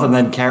myself, and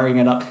then carrying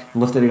it up,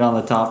 lifting it on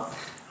the top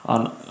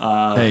on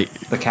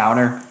the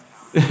counter.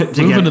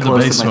 Moving to the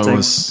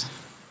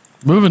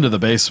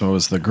basement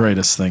was the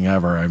greatest thing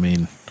ever. I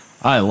mean,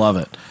 I love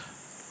it.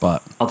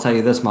 But I'll tell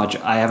you this much: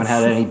 I haven't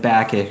had any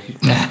back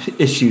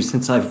issues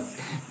since I've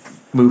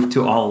moved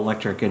to all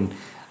electric, and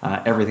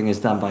everything is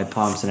done by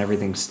pumps, and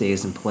everything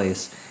stays in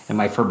place. And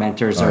my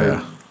fermenters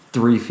are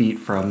 3 feet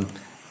from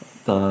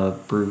the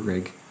brew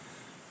rig.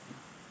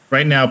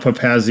 Right now,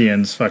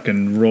 Papazian's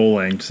fucking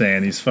rolling,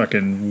 saying these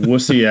fucking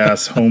wussy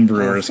ass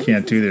homebrewers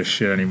can't do this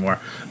shit anymore.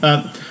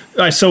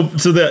 So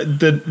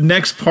the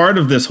next part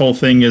of this whole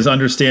thing is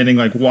understanding,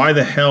 like, why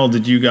the hell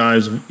did you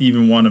guys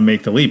even want to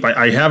make the leap?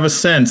 I have a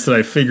sense that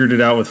I figured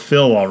it out with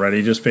Phil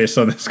already, just based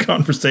on this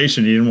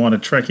conversation. You didn't want to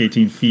trek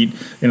 18 feet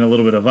in a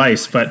little bit of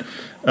ice, but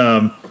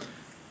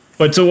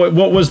so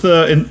what was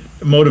the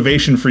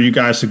motivation for you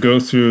guys to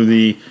go through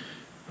the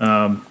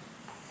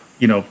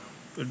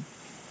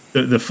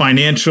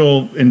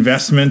financial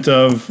investment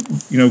of,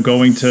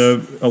 going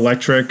to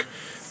electric,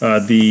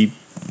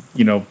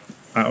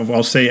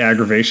 I'll say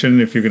aggravation.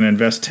 If you're going to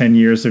invest 10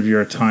 years of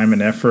your time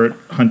and effort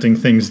hunting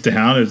things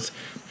down, it's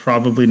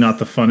probably not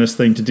the funnest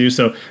thing to do.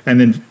 So,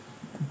 and then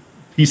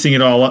piecing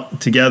it all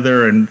up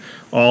together and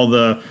all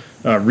the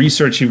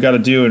research you've got to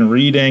do and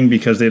reading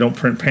because they don't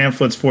print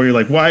pamphlets for you.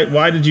 Like,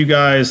 why did you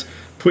guys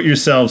put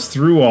yourselves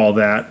through all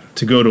that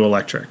to go to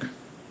electric?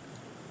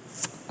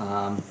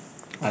 I'll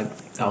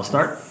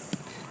start.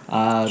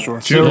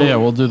 Sure. Yeah,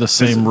 we'll do the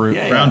same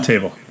route. Round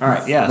table. All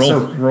right, yeah.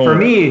 Roll. For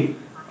me,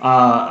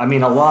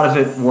 a lot of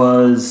it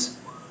was,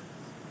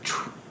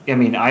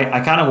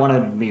 I kind of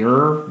wanted to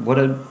mirror what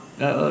a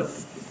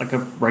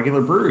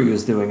regular brewery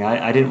was doing.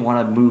 I didn't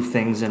want to move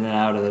things in and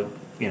out of the,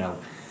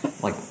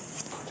 like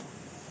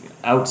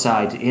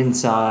outside to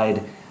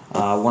inside.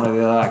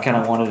 I kind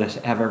of wanted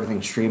to have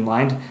everything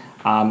streamlined.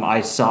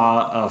 I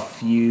saw a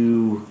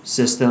few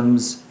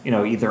systems,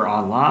 either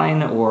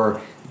online or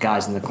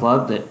guys in the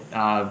club that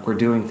were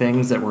doing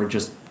things that were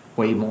just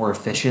way more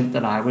efficient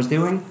than I was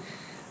doing.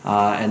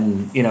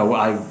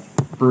 I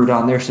brewed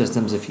on their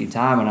systems a few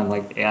times, and I'm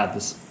like, yeah,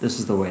 this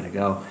is the way to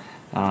go.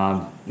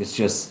 It's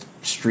just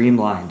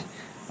streamlined.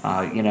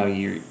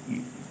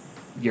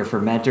 Your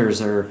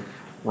fermenters are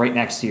right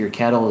next to your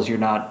kettles. You're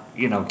not,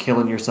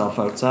 killing yourself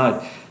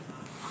outside.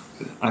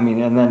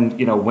 And then,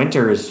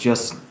 winter is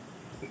just,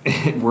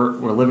 we're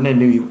living in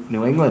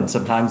New England.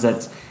 Sometimes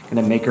that's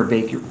going to make or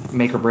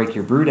break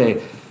your brew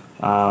day.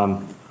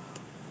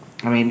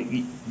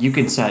 You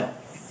can set,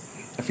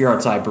 if you're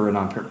outside brewing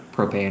on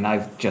propane,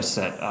 I've just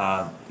set,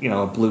 a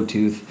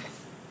Bluetooth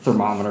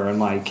thermometer in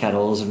my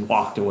kettles and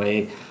walked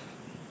away.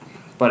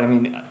 But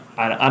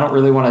I don't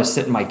really want to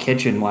sit in my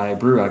kitchen while I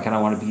brew. I kind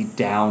of want to be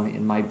down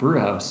in my brew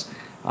house.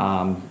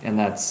 And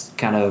that's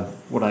kind of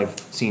what I've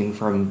seen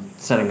from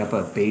setting up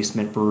a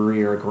basement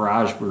brewery or a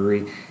garage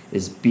brewery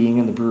is being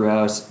in the brew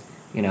house.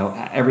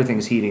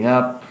 Everything's heating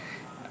up.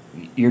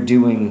 You're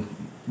doing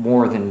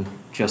more than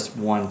just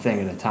one thing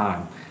at a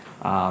time.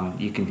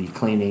 You can be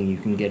cleaning, you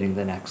can getting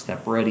the next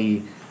step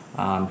ready.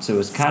 So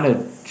it's kind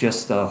of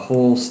just a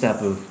whole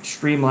step of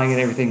streamlining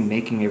everything,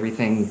 making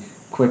everything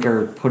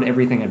quicker, put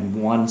everything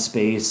in one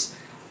space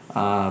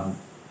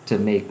to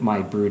make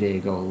my brew day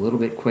go a little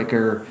bit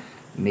quicker,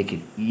 make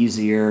it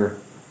easier,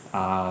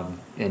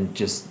 and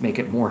just make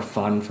it more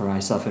fun for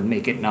myself and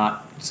make it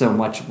not so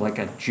much like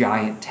a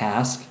giant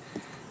task.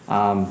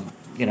 A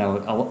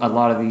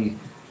lot of the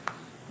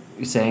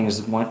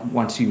sayings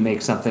once you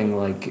make something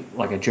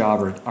like a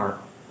job or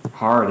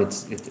hard,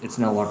 it's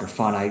no longer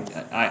fun.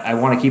 I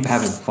want to keep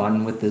having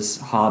fun with this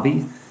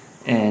hobby,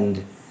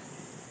 and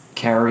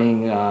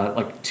carrying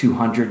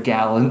 200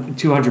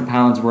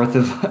 pounds worth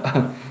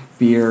of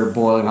beer,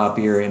 boiling hot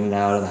beer in and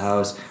out of the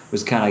house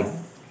was kind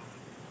of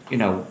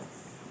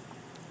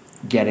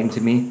getting to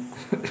me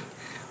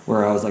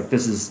where I was like,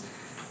 this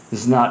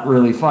is not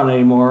really fun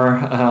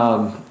anymore.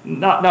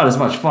 Not as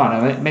much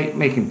fun.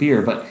 Making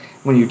beer, but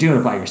when you're doing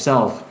it by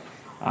yourself,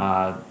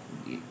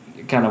 you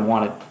kind of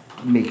want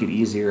to make it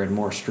easier and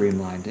more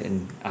streamlined,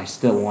 and I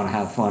still want to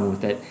have fun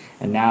with it.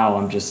 And now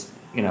I'm just,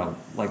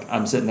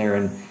 I'm sitting there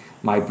and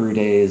my brew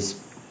day is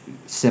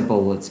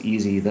simple, it's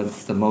easy.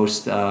 The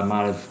most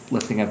amount of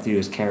lifting I have to do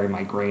is carry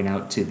my grain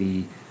out to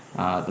the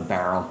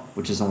barrel,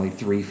 which is only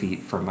 3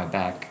 feet from my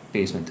back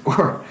basement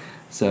door.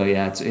 So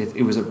yeah,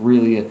 it was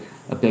really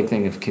a big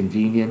thing of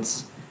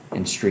convenience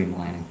and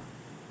streamlining.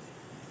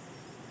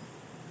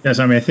 Yes,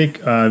 I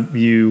think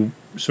you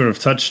sort of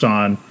touched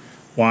on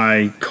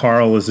why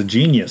Carl is a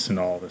genius in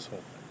all this whole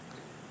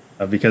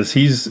thing. Because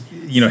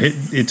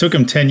it took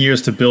him 10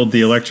 years to build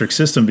the electric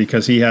system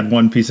because he had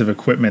one piece of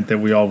equipment that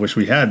we all wish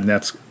we had, and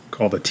that's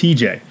called a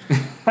TJ.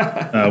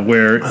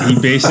 where he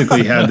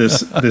basically had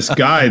this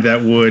guy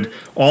that would,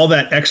 all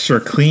that extra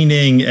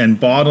cleaning and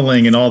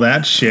bottling and all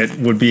that shit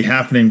would be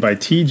happening by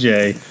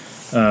TJ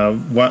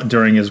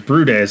during his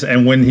brew days.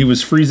 And when he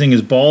was freezing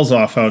his balls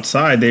off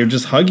outside, they would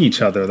just hug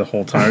each other the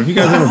whole time. If you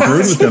guys ever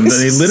brewed with them,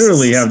 they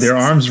literally have their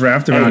arms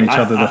wrapped around each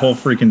other the whole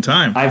freaking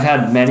time. I've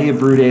had many a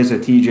brew days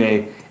with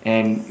TJ,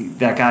 and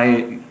that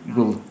guy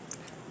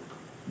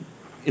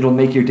it'll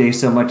make your day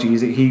so much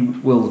easier. He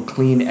will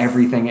clean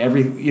everything.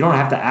 You don't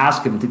have to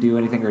ask him to do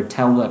anything or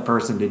tell that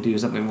person to do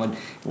something. When,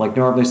 like,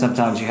 normally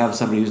sometimes you have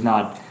somebody who's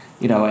not,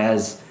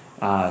 as,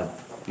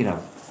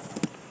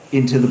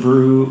 into the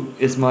brew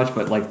as much,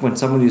 but like when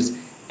someone who's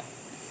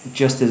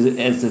just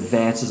as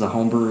advanced as a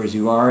home brewer as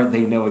you are,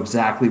 they know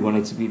exactly what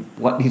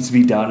needs to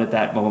be done at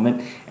that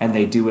moment, and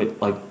they do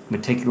it like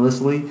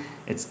meticulously.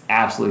 It's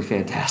absolutely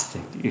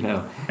fantastic,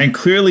 And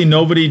clearly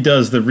nobody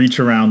does the reach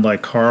around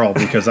like Carl,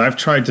 because I've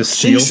tried to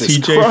steal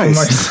TJ from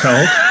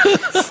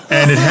myself,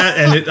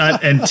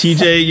 and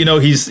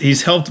TJ,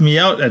 he's helped me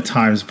out at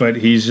times, but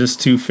he's just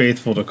too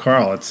faithful to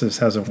Carl. It just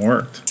hasn't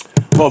worked.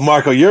 Well,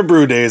 Marco, your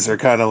brew days are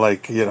kind of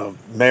like,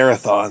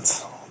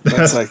 marathons.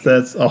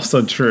 That's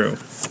also true.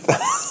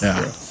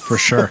 Yeah, for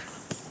sure.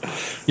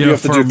 You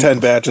have to do 10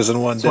 batches in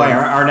one day. That's why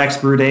our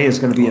next brew day is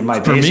going to be in my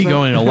basement. For me,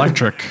 going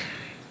electric.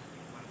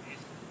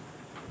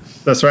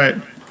 That's right.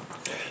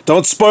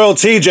 Don't spoil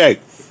TJ.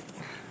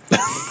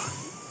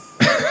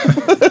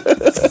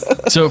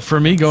 So for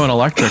me, going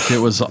electric, it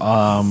was,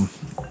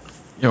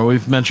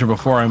 we've mentioned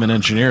before, I'm an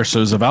engineer, so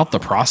it was about the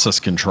process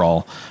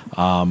control.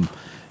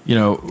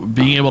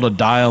 Being able to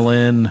dial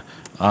in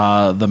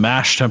the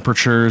mash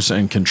temperatures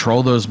and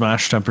control those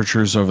mash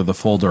temperatures over the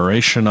full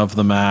duration of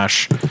the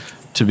mash,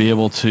 to be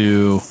able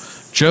to.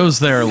 Joe's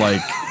there,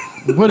 like,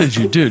 what did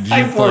you do?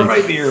 I poured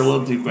my beer a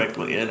little too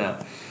quickly,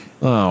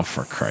 Oh,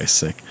 for Christ's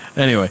sake.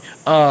 Anyway,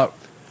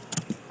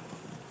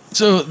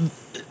 so.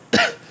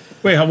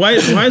 Wait, why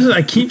is it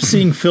I keep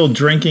seeing Phil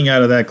drinking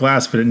out of that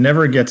glass, but it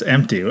never gets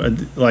empty?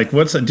 Like,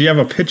 do you have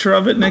a picture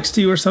of it next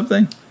to you or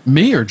something?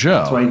 Me or Joe?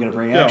 That's why you got to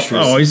bring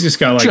extras. Oh, he's just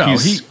got like Joe,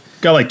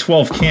 got like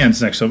 12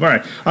 cans next to him. All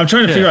right, I'm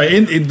trying to figure out.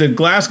 The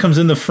glass comes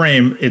in the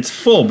frame, it's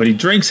full, but he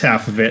drinks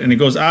half of it, and it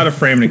goes out of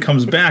frame, and it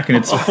comes back, and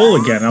it's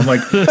full again. I'm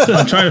like,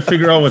 I'm trying to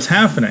figure out what's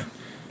happening.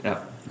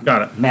 Yeah,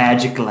 got it.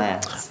 Magic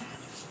glass.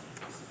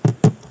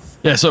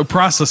 Yeah, so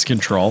process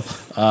control,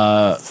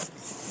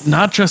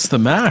 not just the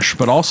mash,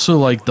 but also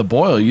like the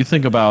boil. You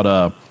think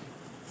about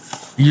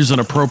using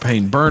a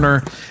propane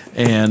burner,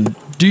 and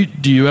do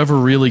you ever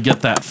really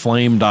get that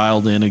flame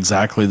dialed in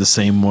exactly the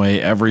same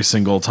way every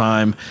single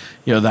time?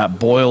 That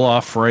boil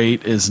off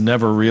rate is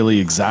never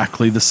really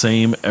exactly the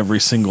same every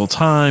single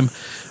time.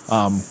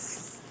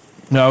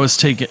 I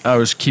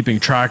was keeping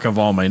track of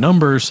all my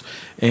numbers,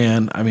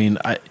 and I mean,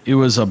 it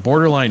was a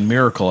borderline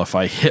miracle if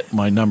I hit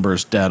my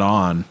numbers dead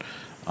on.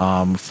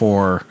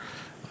 For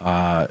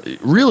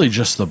really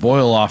just the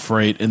boil off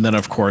rate, and then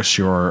of course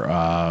your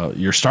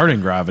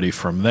starting gravity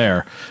from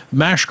there.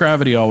 Mash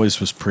gravity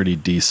always was pretty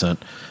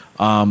decent,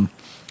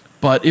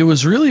 but it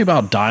was really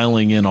about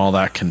dialing in all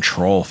that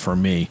control for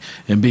me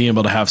and being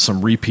able to have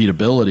some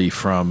repeatability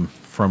from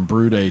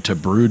brew day to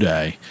brew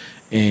day,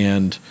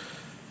 and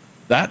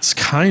that's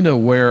kind of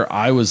where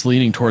I was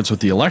leaning towards with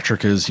the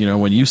electric. Is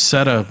when you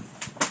set a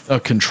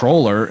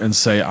controller and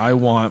say I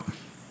want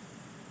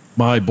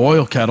my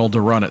boil kettle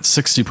to run at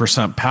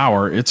 60%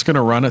 power, it's going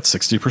to run at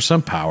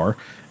 60% power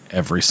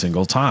every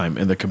single time.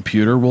 And the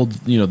computer will,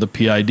 the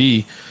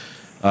PID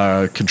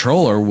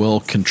controller will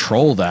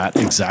control that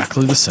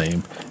exactly the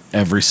same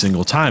every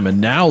single time.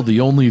 And now the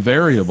only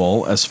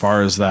variable as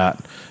far as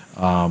that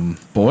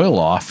boil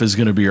off is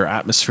going to be your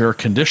atmospheric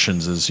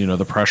conditions, is,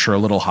 the pressure a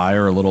little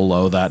higher, a little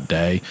low that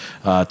day,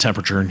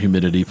 temperature and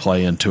humidity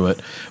play into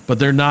it. But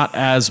they're not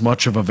as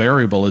much of a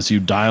variable as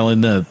you dial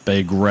in the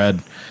big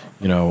red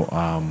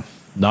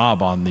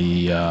knob on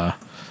the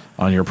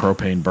on your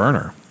propane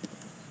burner.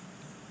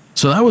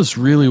 So that was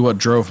really what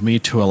drove me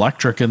to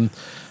electric, and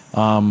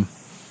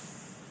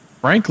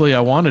frankly, I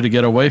wanted to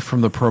get away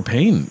from the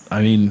propane.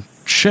 I mean,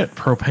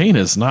 propane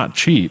is not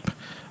cheap.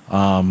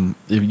 If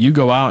you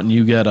go out and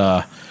you get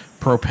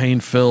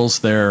propane fills,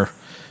 they're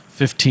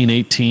 $15,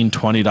 $18,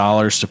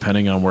 $20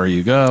 depending on where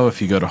you go.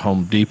 If you go to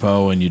Home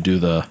Depot and you do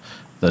the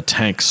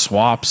tank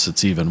swaps,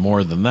 it's even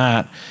more than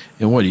that.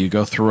 And what do you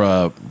go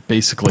through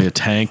basically a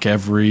tank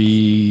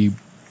every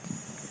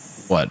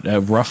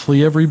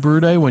roughly every brew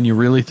day when you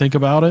really think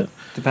about it?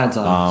 Depends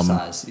on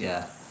size,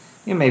 yeah.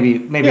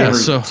 Maybe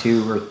every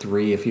 2 or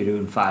 3 if you're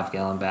doing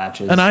 5-gallon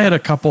batches. And I had a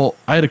couple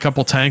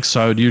tanks,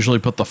 so I would usually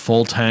put the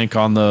full tank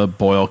on the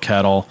boil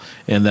kettle,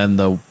 and then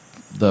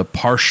the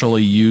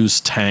partially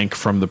used tank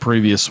from the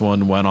previous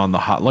one went on the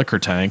hot liquor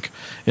tank,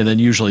 and then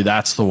usually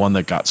that's the one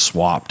that got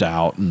swapped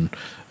out and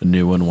a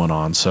new one went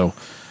on. So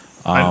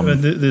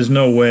there's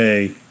no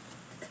way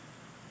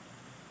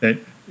that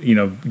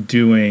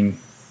doing,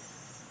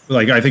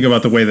 like, I think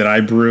about the way that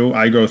I brew.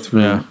 I go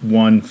through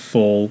one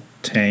full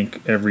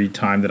tank every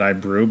time that I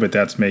brew, but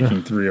that's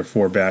making 3 or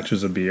 4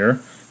 batches of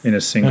beer in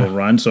a single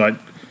run. So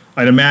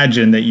I'd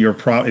imagine that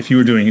if you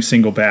were doing a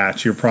single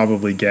batch, you're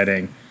probably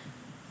getting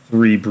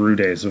 3 brew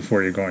days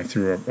before you're going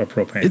through a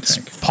propane it's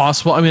tank. It's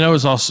possible. I mean, I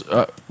was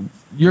also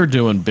you're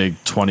doing big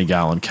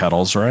 20-gallon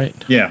kettles, right?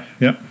 Yeah.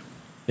 Yep.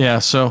 Yeah.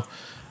 So,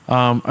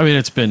 I mean,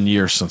 it's been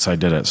years since I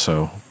did it.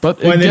 So, but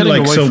getting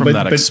away from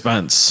that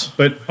expense.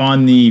 But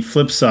on the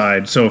flip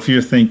side, so if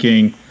you're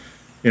thinking,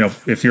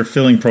 if you're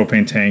filling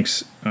propane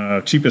tanks,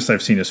 cheapest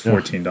I've seen is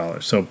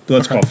 $14. So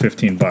let's call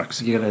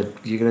 $15. You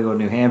gotta go to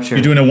New Hampshire.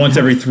 You're doing it once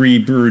every 3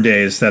 brew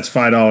days. That's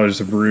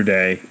 $5 a brew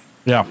day.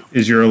 Yeah.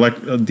 Is your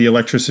the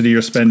electricity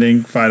you're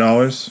spending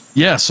 $5?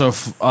 Yeah. So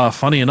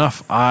funny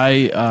enough,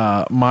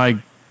 my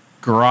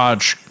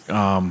garage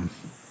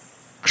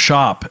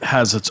shop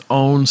has its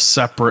own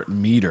separate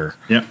meter.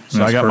 Yeah.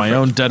 So I got my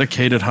own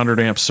dedicated 100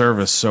 amp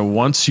service. So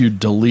once you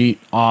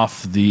delete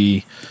off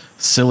the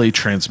silly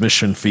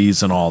transmission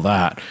fees and all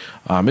that,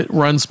 it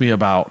runs me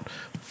about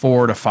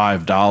 $4 to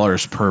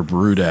 $5 per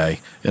brew day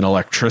in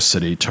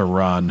electricity to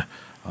run.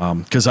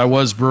 Because I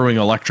was brewing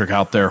electric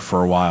out there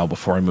for a while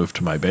before I moved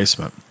to my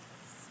basement.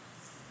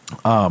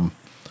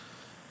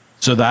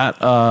 So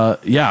that,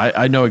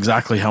 I know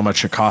exactly how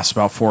much it costs,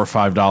 about $4 or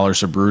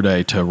 $5 a brew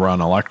day to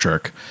run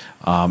electric.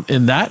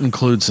 And that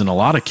includes, in a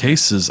lot of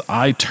cases,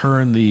 I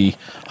turn the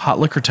hot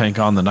liquor tank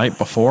on the night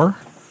before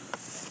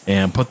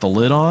and put the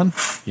lid on,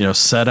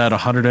 set at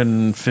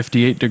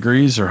 158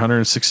 degrees or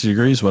 160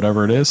 degrees,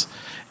 whatever it is.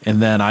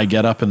 And then I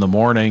get up in the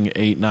morning,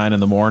 8, 9 in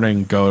the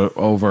morning, go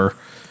over,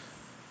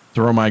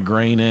 throw my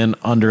grain in,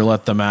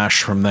 underlet the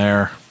mash from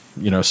there,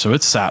 so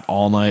it's sat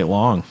all night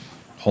long,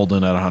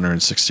 holding at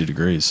 160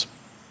 degrees.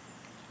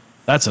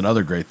 That's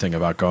another great thing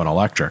about going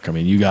electric. I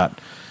mean, you got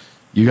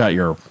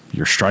your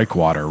strike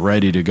water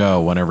ready to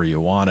go whenever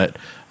you want it.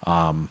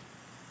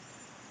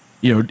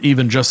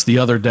 Even just the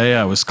other day,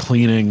 I was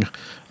cleaning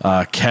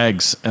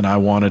kegs, and I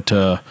wanted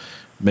to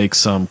make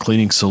some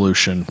cleaning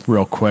solution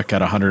real quick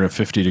at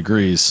 150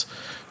 degrees.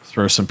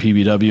 Throw some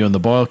PBW in the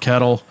boil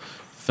kettle,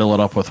 fill it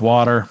up with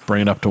water,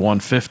 bring it up to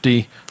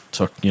 150.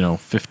 Took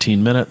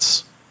 15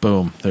 minutes.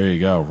 Boom, there you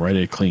go,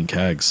 ready to clean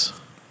kegs.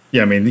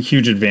 Yeah, I mean, the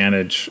huge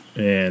advantage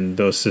in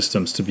those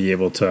systems to be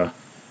able to,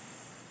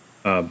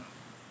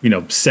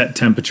 set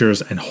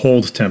temperatures and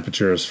hold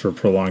temperatures for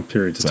prolonged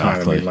periods of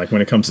time. I mean, like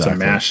when it comes to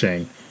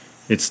mashing,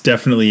 it's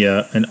definitely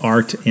an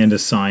art and a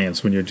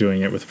science when you're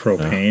doing it with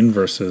propane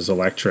versus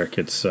electric.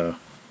 It's and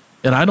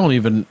I don't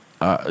even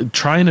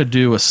trying to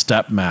do a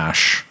step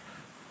mash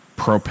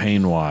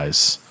propane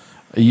wise.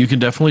 You can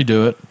definitely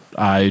do it.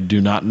 I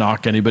do not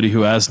knock anybody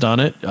who has done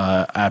it.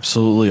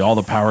 Absolutely, all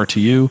the power to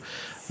you.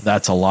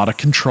 That's a lot of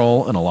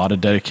control and a lot of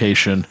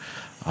dedication.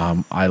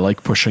 I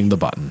like pushing the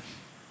button.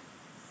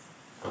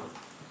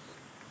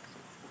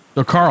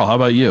 So, Carl, how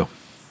about you?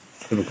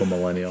 Typical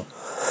millennial.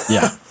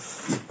 Yeah.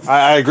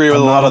 I agree with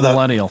a lot of that.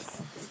 Millennial.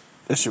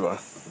 Yes, you are.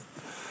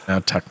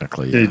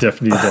 Technically, yeah. You're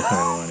definitely a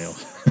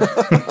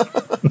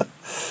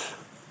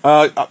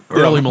millennial.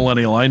 Early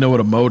millennial. I know what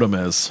a modem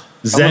is.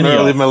 I'm an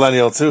early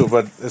millennial too,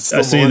 but it's still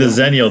I see the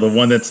Zennial, the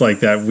one that's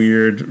like that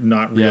weird,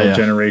 not real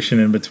generation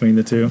in between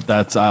the two.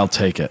 I'll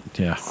take it.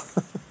 Yeah.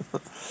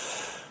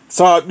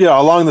 So,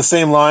 along the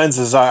same lines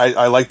as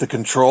I like the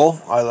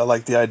control. I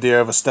like the idea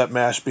of a step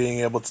mash being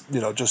able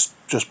to,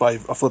 just by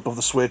a flip of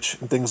the switch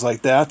and things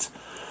like that.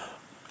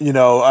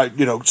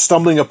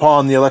 Stumbling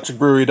upon the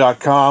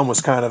electricbrewery.com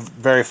was kind of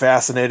very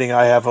fascinating.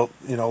 I have a,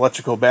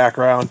 electrical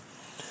background.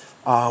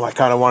 I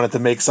kind of wanted to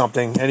make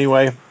something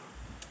anyway.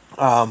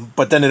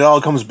 But then it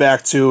all comes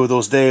back to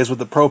those days with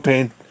the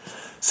propane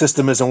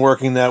system isn't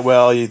working that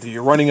well.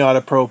 You're running out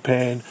of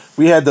propane.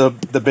 We had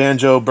the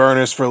banjo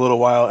burners for a little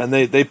while, and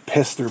they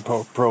pissed through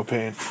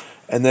propane.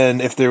 And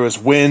then if there was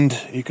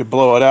wind, you could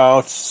blow it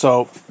out.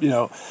 So,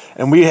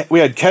 and we had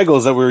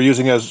kegels that we were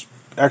using as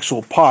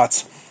actual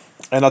pots.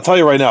 And I'll tell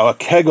you right now, a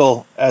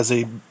kegel as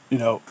a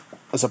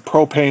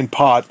propane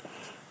pot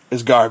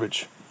is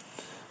garbage.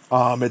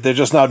 They're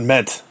just not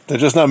meant. They're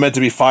just not meant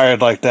to be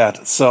fired like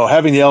that. So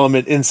having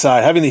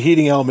the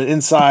heating element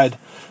inside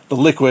the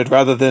liquid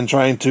rather than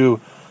trying to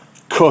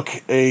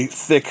cook a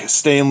thick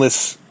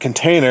stainless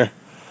container,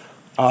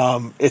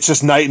 it's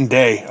just night and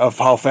day of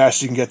how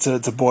fast you can get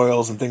to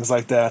boils and things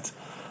like that.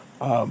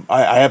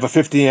 I have a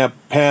 50 amp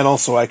panel,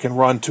 so I can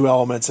run 2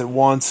 elements at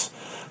once.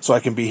 So I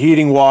can be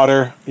heating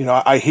water.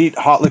 I heat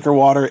hot liquor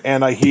water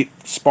and I heat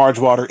sparge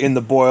water in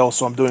the boil,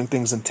 so I'm doing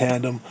things in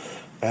tandem.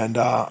 And,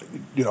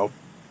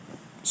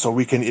 so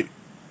we can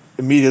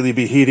immediately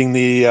be heating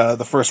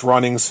the first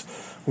runnings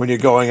when you're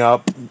going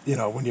up,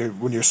 when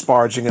you're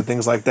sparging and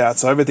things like that.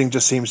 So everything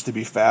just seems to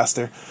be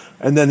faster.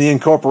 And then the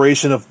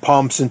incorporation of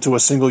pumps into a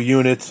single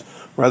unit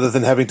rather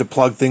than having to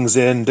plug things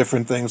in,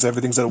 different things,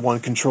 everything's at one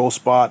control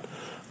spot.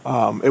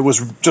 It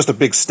was just a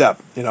big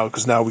step,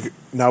 because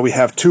now we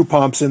have 2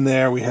 pumps in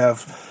there. We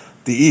have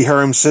the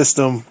eHerm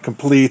system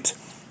complete.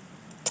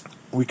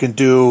 We can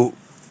do,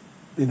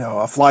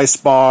 a fly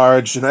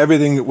sparge and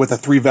everything with a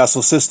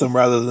 3-vessel system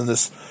rather than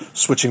this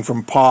switching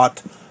from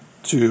pot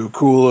to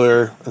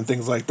cooler and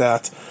things like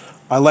that.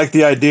 I like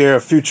the idea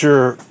of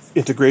future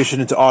integration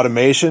into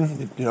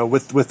automation.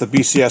 With the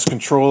BCS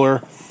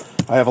controller,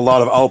 I have a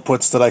lot of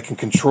outputs that I can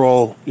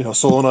control.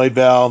 Solenoid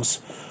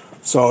valves.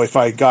 So if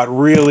I got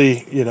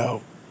really,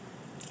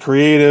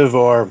 creative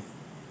or,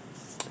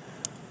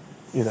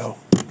 a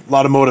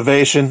lot of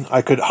motivation,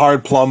 I could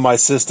hard plumb my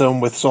system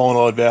with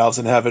solenoid valves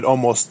and have it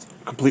almost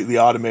completely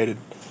automated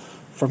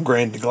from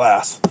grain to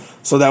glass.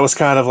 So that was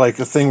kind of like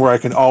a thing where I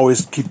can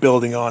always keep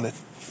building on it.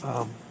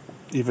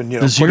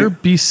 Does your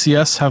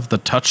BCS have the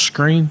touch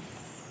screen?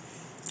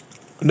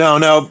 No.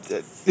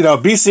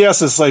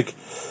 BCS is like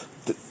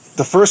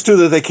the first two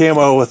that they came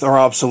out with are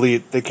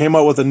obsolete. They came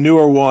out with a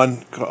newer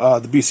one,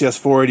 the BCS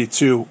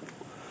 482,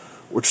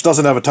 which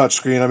doesn't have a touch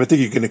screen. I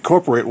think you can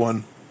incorporate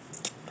one,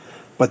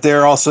 but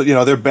they're also,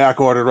 they're back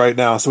ordered right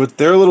now, so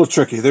they're a little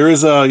tricky. There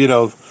is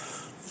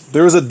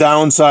a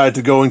downside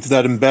to going to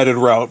that embedded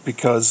route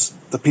because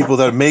the people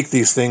that make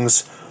these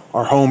things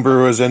are home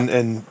brewers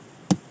and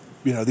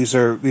these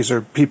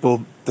are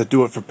people that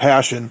do it for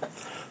passion.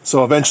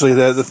 So eventually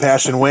the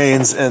passion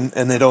wanes and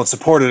they don't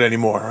support it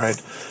anymore,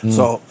 right?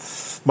 So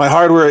my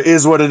hardware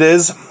is what it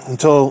is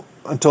until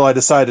I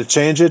decide to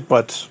change it.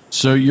 But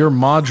so your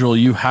module,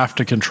 you have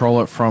to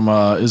control it from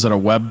is it a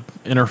web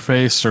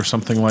interface or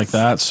something like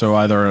that? So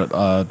either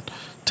a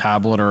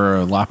tablet or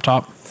a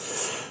laptop?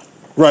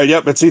 Right.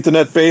 Yep. It's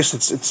Ethernet based.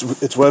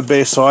 It's web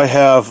based. So I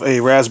have a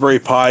Raspberry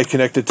Pi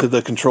connected to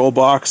the control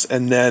box,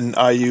 and then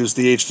I use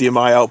the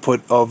HDMI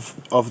output of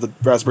the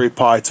Raspberry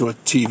Pi to a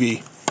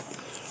TV,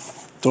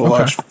 to a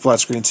large flat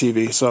screen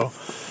TV. So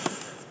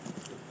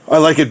I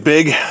like it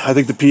big. I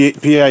think the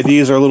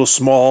PIDs are a little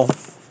small.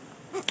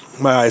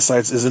 My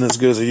eyesight isn't as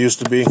good as it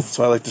used to be,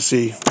 so I like to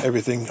see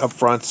everything up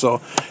front. So,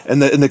 and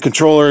the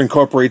controller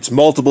incorporates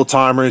multiple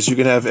timers. You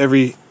can have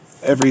every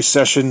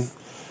session,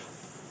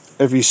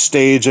 every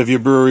stage of your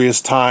brewery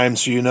is timed,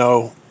 so you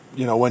know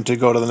when to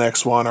go to the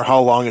next one, or how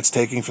long it's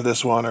taking for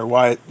this one, or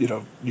why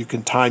you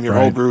can time your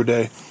whole brew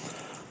day.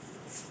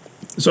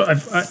 So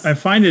I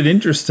find it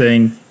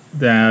interesting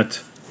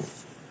that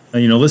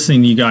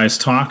listening to you guys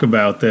talk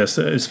about this,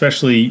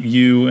 especially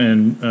you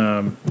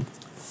and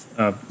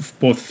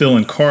both Phil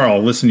and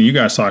Carl, listening to you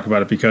guys talk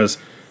about it, because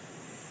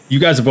you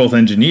guys are both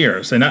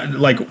engineers, and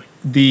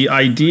the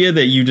idea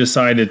that you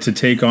decided to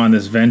take on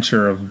this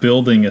venture of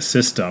building a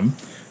system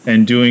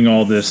and doing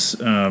all this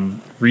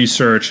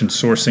research and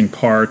sourcing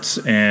parts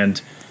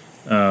and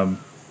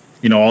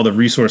all the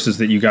resources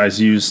that you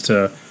guys use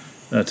to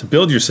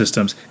build your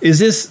systems. Is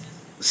this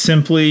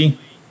simply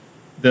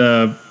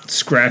the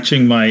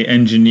scratching my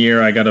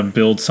engineer, I got to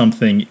build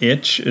something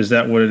itch? Is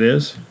that what it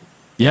is?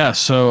 Yeah.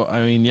 So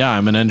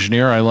I'm an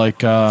engineer. I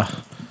like.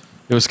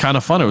 It was kind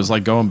of fun. It was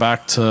like going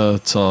back to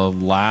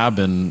lab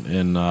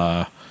in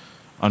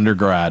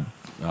undergrad.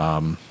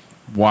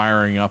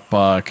 Wiring up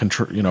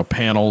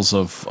panels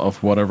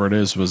of whatever it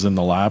is was in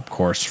the lab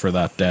course for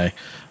that day,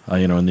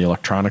 in the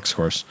electronics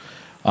course.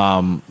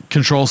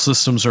 Control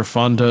systems are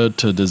fun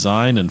to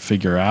design and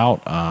figure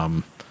out.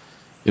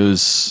 It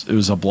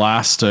was a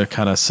blast to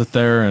kind of sit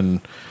there and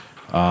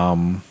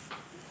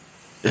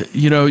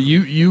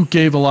you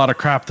gave a lot of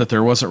crap that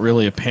there wasn't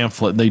really a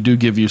pamphlet. They do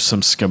give you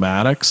some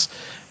schematics,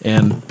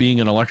 and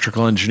being an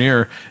electrical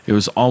engineer, it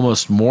was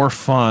almost more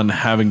fun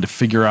having to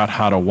figure out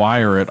how to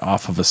wire it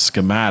off of a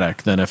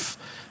schematic than if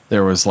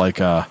there was like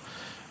a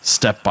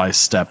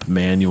step-by-step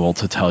manual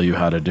to tell you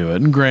how to do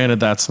it. And granted,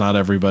 that's not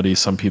everybody.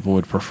 Some people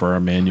would prefer a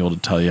manual to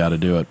tell you how to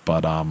do it,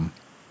 but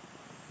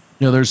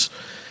there's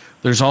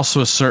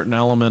also a certain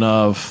element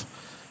of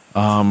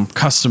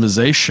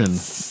customization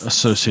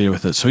associated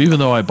with it. So even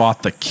though I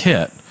bought the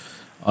kit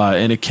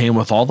and it came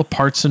with all the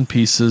parts and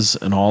pieces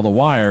and all the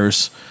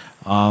wires,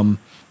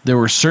 there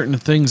were certain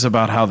things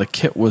about how the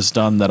kit was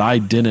done that I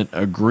didn't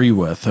agree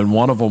with. And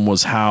one of them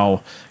was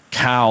how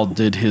Cal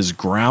did his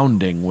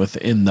grounding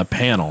within the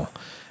panel.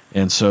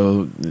 And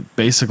so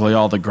basically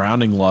all the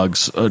grounding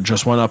lugs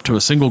just went up to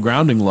a single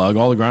grounding lug.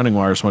 All the grounding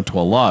wires went to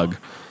a lug.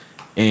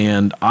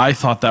 And I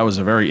thought that was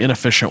a very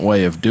inefficient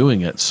way of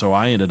doing it. So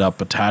I ended up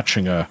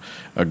attaching a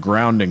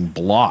grounding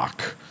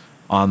block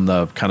on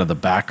the kind of the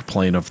back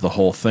plane of the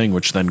whole thing,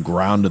 which then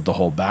grounded the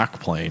whole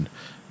back plane.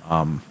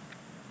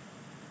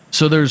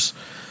 So there's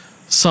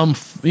some,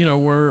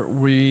 where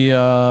we,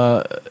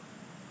 as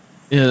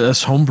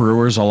home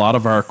brewers, a lot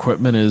of our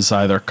equipment is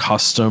either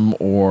custom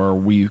or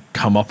we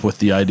come up with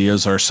the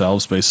ideas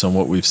ourselves based on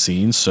what we've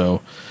seen.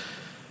 So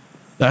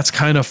that's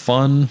kind of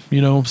fun,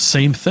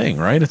 same thing,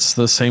 right? It's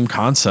the same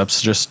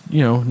concepts, just,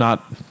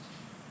 not,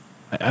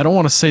 I don't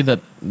want to say that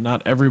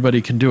not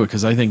everybody can do it,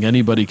 because I think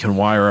anybody can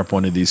wire up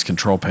one of these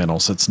control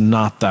panels. It's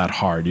not that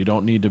hard. You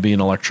don't need to be an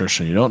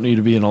electrician. You don't need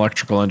to be an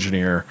electrical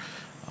engineer.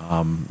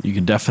 You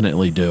can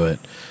definitely do it,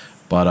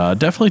 but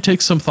definitely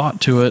take some thought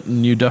to it,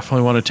 and you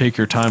definitely want to take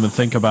your time and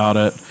think about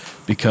it,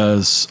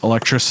 because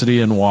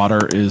electricity and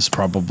water is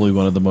probably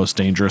one of the most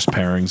dangerous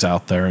pairings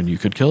out there, and you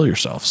could kill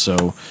yourself.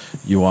 So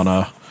you want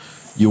to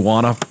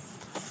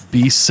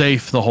be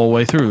safe the whole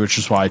way through, which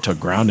is why I took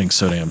grounding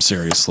so damn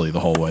seriously the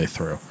whole way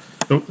through.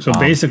 So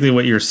basically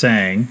what you're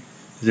saying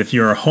is if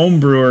you're a home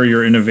brewer,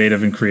 you're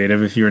innovative and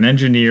creative. If you're an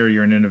engineer,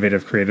 you're an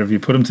innovative creative. You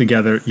put them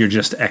together, you're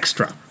just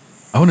extra.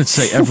 I wouldn't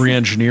say every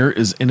engineer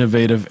is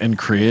innovative and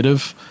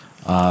creative.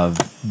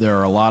 There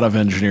are a lot of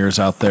engineers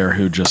out there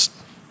who just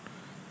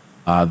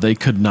they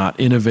could not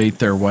innovate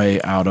their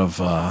way out of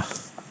a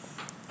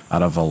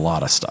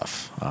lot of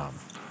stuff.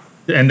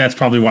 And that's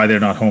probably why they're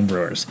not home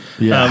brewers.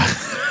 Yeah.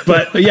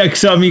 But yeah,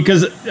 so I mean,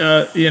 because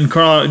and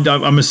Carl,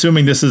 I'm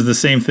assuming this is the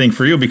same thing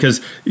for you,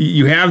 because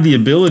you have the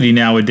ability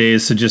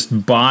nowadays to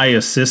just buy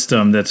a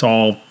system that's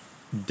all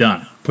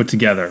done, put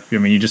together. I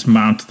mean, you just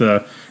mount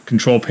the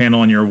control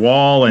panel on your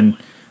wall, and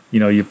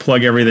you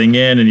plug everything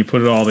in and you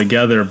put it all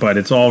together, but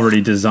it's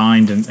already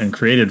designed and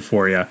created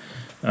for you.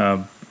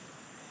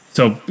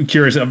 So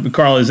curious,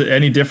 Carl, is it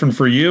any different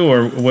for you,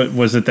 or what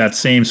was it that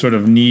same sort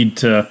of need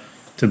to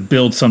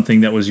build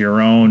something that was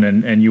your own,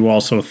 and you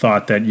also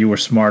thought that you were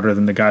smarter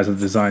than the guys that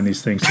designed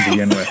these things to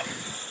begin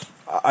with?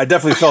 I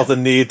definitely felt the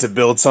need to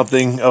build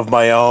something of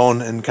my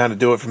own and kind of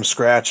do it from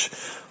scratch.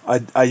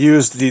 I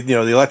used the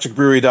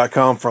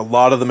electricbrewery.com for a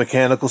lot of the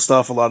mechanical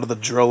stuff, a lot of the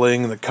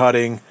drilling, the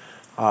cutting.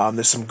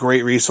 There's some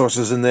great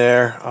resources in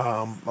there.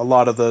 A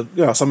lot of the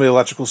some of the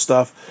electrical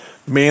stuff.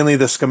 Mainly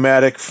the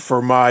schematic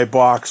for my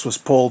box was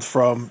pulled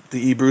from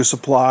the eBrew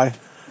Supply,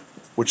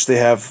 which they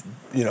have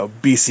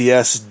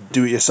BCS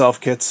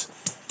do-it-yourself kits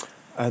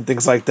and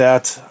things like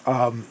that.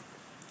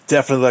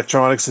 Definitely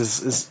electronics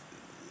is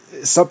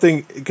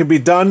something, it can be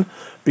done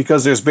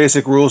because there's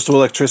basic rules to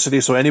electricity,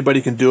 so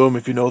anybody can do them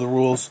if you know the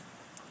rules.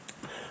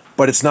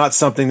 But it's not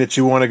something that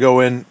you want to go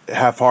in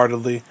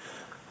half-heartedly.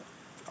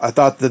 I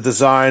thought the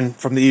design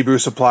from the eBrew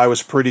Supply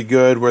was pretty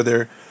good, where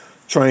they're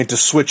trying to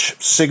switch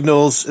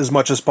signals as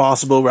much as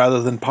possible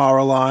rather than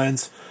power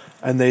lines,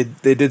 and they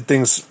did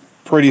things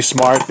pretty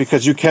smart,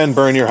 because you can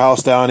burn your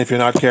house down if you're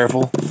not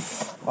careful.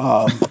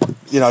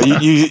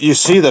 You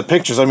see the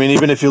pictures. I mean,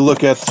 even if you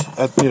look at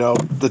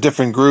the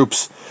different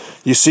groups,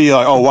 you see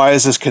like, oh, why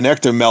is this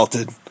connector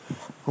melted?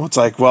 Well, it's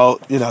like, well,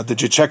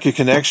 did you check your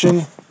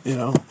connection?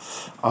 You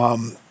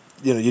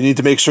need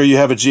to make sure you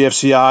have a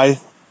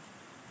GFCI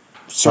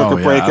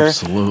circuit breaker.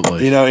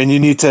 Absolutely. And you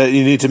need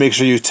to make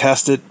sure you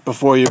test it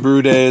before your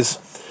brew days.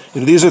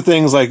 These are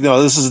things like,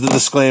 this is the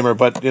disclaimer,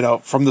 but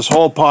from this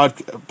whole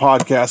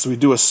podcast, we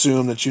do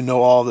assume that you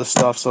know all this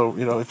stuff. So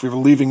if we're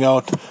leaving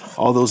out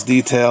all those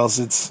details,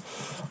 it's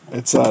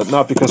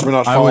not because we're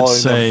not following. I would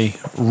say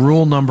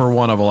rule number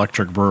 1 of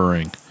electric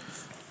brewing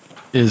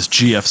is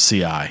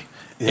GFCI,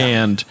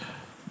 and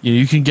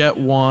you can get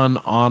one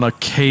on a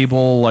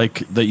cable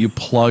like that you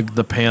plug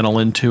the panel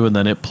into, and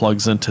then it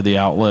plugs into the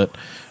outlet.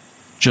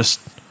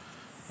 Just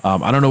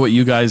I don't know what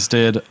you guys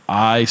did.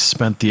 I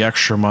spent the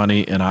extra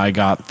money and I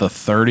got the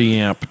 30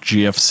 amp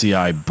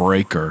GFCI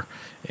breaker.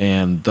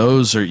 And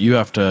those are,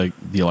 the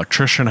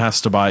electrician has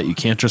to buy it. You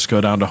can't just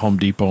go down to Home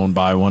Depot and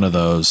buy one of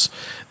those.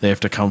 They have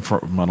to come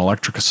from an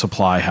electric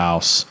supply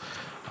house.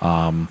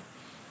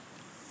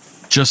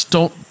 Just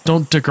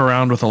don't dick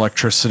around with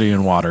electricity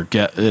and water.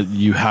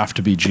 You have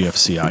to be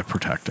GFCI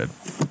protected.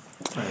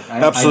 Right.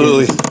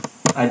 Absolutely.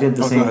 I did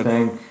the same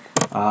thing.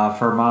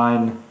 For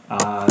mine,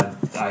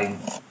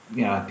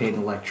 I paid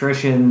an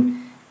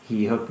electrician.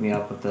 He hooked me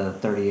up with the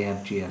 30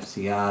 amp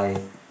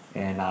GFCI,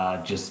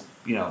 and just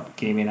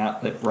gave me an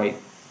outlet right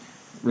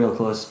real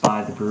close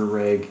by the brew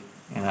rig,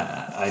 and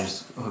I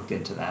just hooked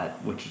into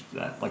that, which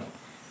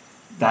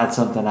that's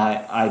something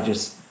I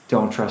just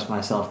don't trust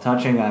myself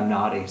touching. I'm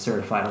not a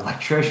certified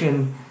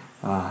electrician.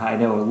 I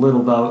know a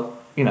little about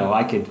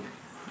I could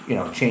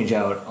change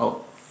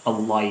out a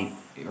light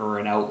or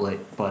an outlet,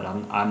 but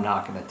I'm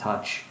not going to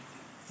touch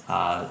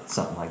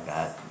something like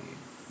that.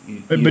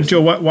 But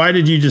Joe, why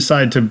did you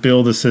decide to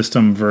build a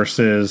system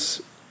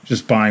versus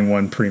just buying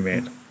one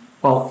pre-made?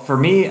 Well, for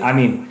me, I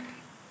mean,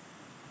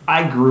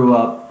 I grew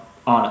up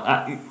on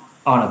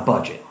a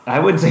budget. I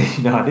wouldn't say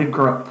I didn't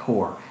grow up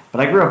poor,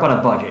 but I grew up on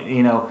a budget.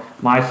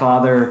 My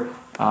father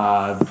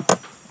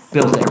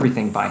built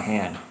everything by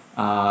hand,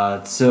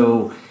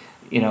 so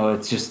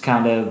it's just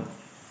kind of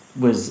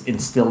was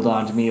instilled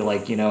onto me.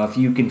 Like if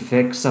you can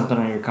fix something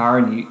on your car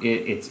and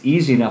it's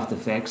easy enough to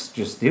fix,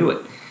 just do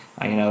it.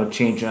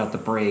 Changing out the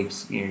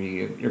brakes,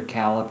 your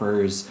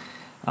calipers,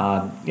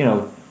 kind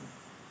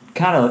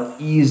of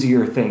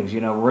easier things.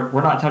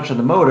 We're not touching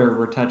the motor,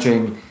 we're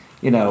touching,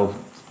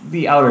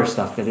 the outer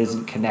stuff that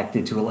isn't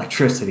connected to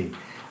electricity.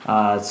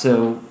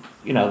 So,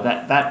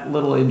 that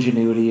little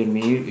ingenuity in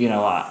me,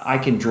 I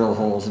can drill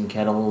holes in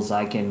kettles,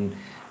 I can,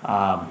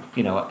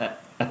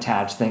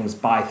 attach things,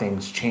 buy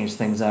things, change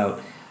things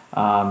out.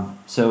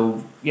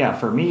 So yeah,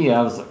 for me,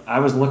 I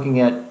was looking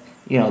at,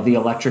 the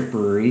electric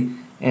brewery,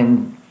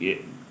 and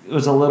it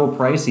was a little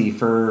pricey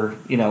for,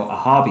 a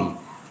hobby.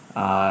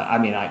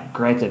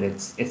 Granted,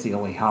 it's the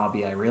only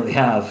hobby I really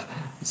have.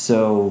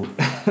 So,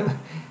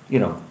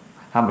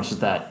 how much is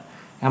that?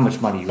 How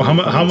much money?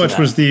 How much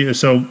was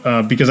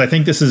because I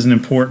think this is an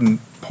important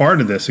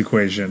part of this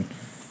equation,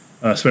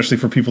 especially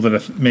for people that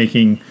are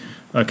making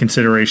a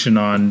consideration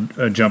on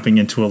jumping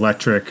into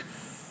electric.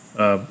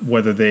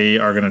 whether they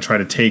are going to try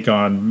to take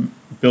on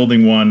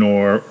building one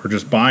or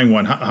just buying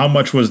one. How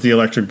much was the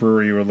electric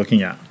brewery you were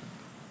looking at?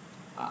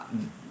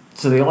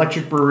 So the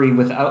electric brewery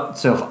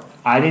so if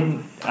I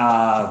didn't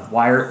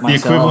wire it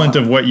myself. The equivalent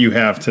of what you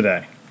have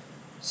today.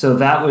 So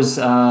that was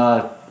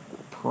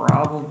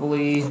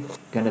probably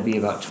going to be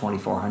about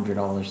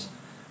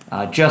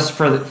 $2,400, just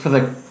for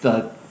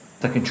the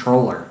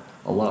controller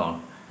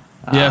alone.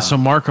 Yeah. So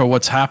Marco,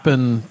 what's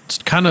happened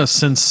kind of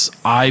since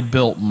I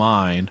built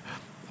mine?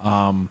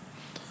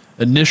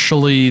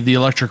 Initially, the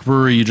electric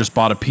brewery, you just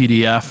bought a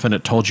PDF and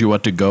it told you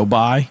what to go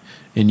buy,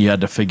 and you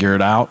had to figure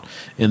it out.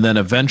 And then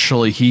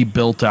eventually, Cal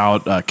built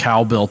out a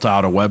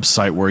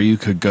website where you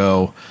could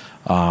go.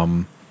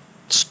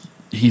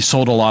 He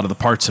sold a lot of the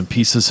parts and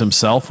pieces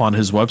himself on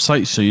his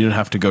website, so you didn't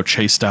have to go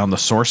chase down the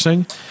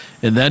sourcing.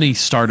 And then he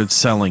started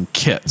selling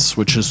kits,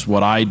 which is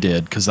what I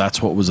did because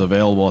that's what was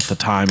available at the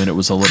time, and it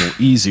was a little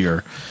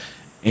easier.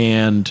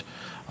 And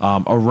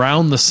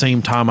around the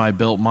same time I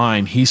built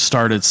mine, he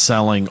started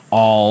selling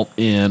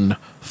all-in,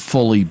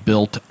 fully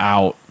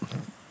built-out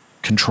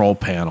control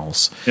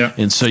panels. Yeah.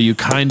 And so you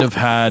kind of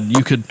had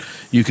you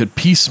could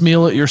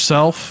piecemeal it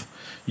yourself.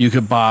 You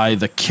could buy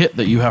the kit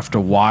that you have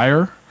to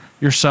wire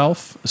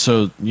yourself.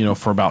 So,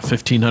 for about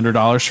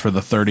 $1,500 for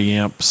the 30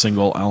 amp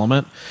single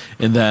element.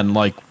 And then,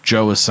 like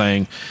Joe was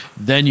saying,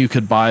 then you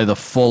could buy the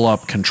full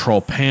up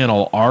control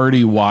panel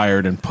already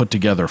wired and put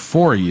together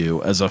for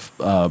you as a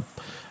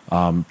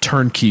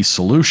turnkey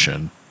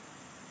solution.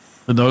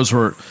 And those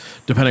were,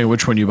 depending on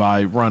which one you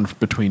buy, run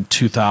between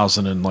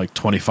 $2,000 and like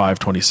 $2,500,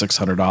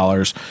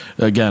 $2,600.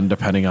 Again,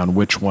 depending on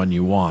which one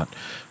you want.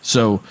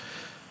 So,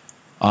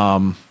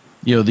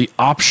 the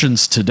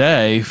options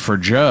today for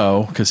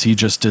Joe, because he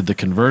just did the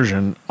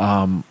conversion,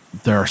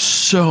 there are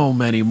so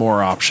many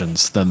more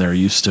options than there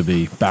used to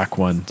be back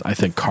when I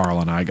think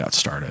Carl and I got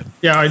started.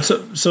 Yeah.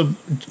 So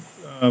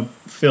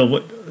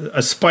Phil,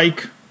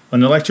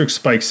 an electric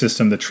spike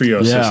system, the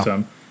Trio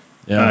system,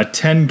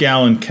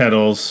 10-gallon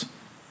kettles,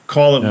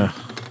 call it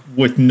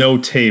with no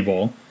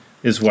table,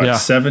 is what,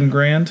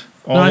 $7,000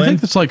 all in? I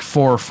think it's like $4,000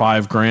 or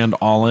 $5,000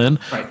 all in.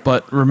 Right.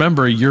 But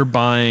remember, you're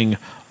buying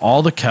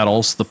all the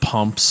kettles, the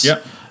pumps,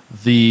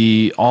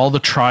 all the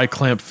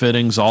tri-clamp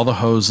fittings, all the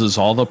hoses,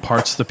 all the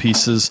parts, the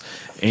pieces,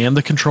 and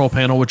the control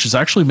panel, which is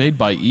actually made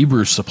by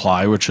eBrew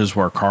Supply, which is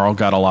where Carl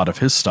got a lot of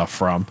his stuff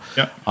from.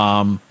 Yep.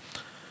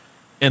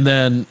 And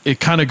then it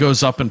kind of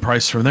goes up in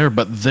price from there,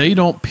 but they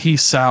don't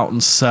piece out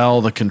and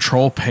sell the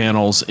control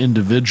panels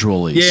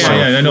individually.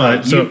 I know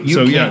that.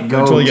 You can't go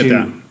totally get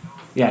that.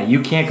 Yeah, you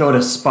can't go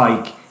to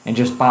Spike and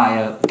just buy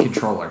a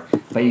controller,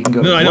 but you can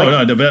go. No, I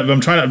know. But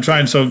I'm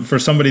trying. So for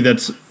somebody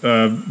that's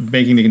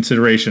making the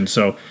consideration,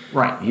 so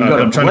right,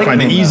 I'm trying to find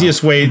the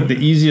easiest way. The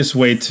easiest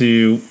way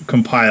to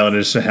compile it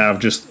is to have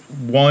just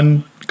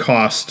one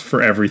cost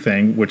for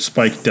everything, which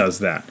Spike does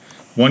that.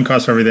 One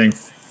cost for everything.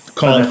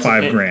 Call it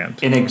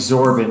 $5,000. An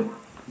exorbitant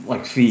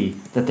fee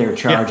that they're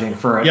charging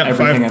for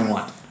everything in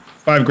one.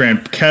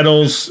 $5,000.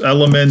 Kettles,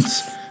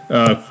 elements.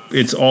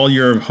 It's all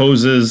your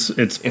hoses.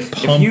 It's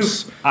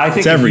pumps.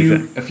 It's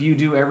everything. If you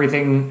do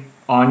everything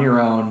on your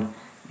own,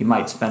 you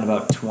might spend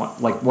about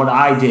 20. Like what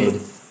I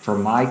did for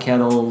my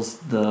kettles,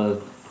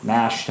 the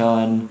mash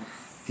tun,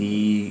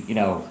 the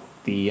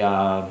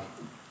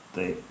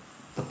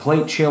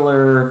plate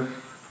chiller,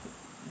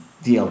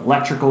 the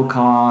electrical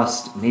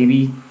cost,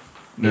 maybe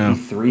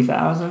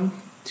 3,000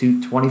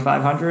 to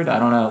 2,500. I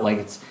don't know.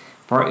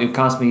 It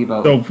cost me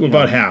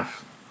about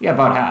half. Yeah,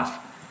 about half.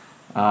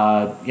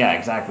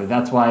 Exactly.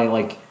 That's why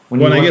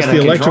when I guess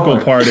the electrical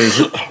part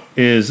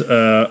is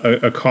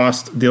a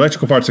cost. The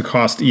electrical part's a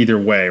cost either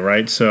way,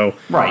 right? So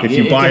if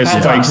you buy a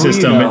spike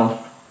system,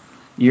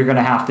 you're going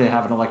to have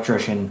an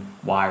electrician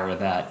wire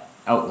that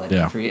outlet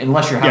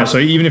unless your house. So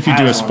even if you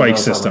do a spike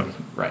system,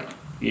 right?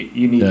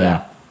 You need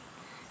that.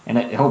 And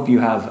I hope you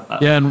have.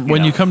 And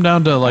when you come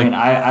down to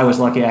I was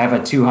lucky. I have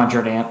a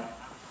 200 amp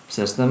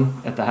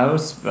system at the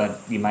house,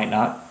 but you might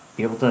not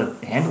be able to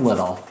handle it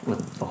all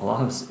with the whole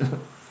house.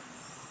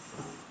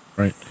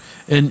 Right.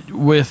 And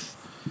with,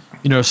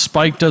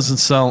 Spike doesn't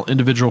sell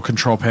individual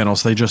control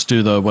panels. They just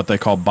do what they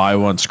call buy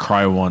once,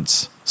 cry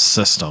once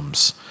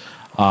systems.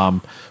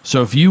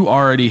 So if you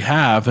already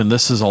have, and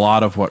this is a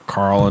lot of what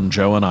Carl and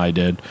Joe and I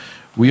did,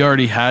 we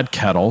already had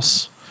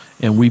kettles,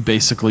 and we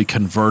basically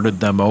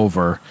converted them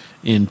over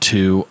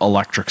into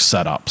electric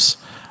setups.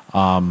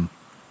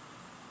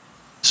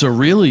 So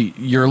really,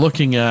 you're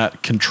looking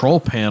at control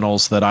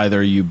panels that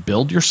either you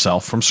build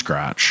yourself from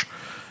scratch,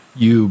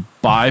 you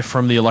buy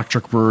from the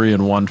electric brewery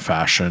in one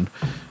fashion,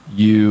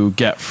 you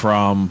get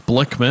from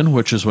Blickman,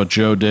 which is what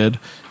Joe did,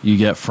 you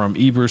get from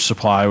eBrew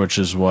Supply, which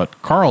is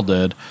what Carl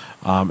did,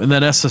 and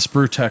then SS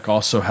Brewtech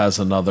also has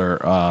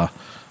another,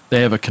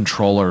 they have a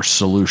controller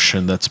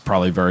solution that's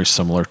probably very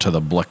similar to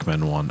the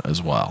Blickman one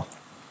as well.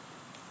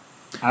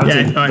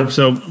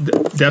 So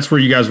that's where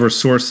you guys were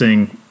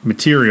sourcing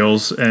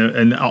materials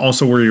and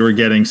also where you were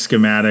getting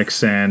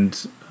schematics and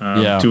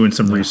doing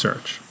some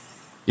research.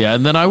 Yeah,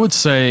 and then I would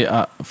say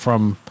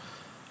from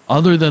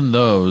other than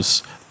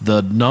those,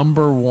 the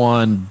number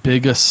one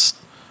biggest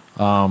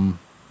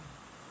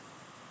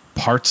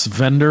parts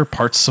vendor,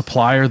 parts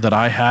supplier that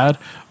I had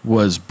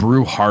was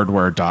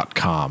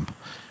brewhardware.com.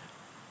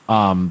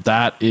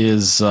 That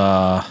is,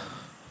 oh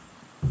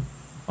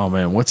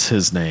man, what's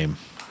his name?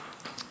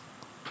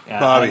 Yeah,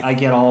 Bobby. I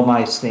get all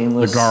my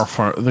stainless.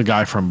 The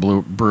guy from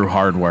Brew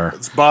Hardware.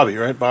 It's Bobby,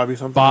 right? Bobby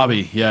something?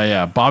 Bobby,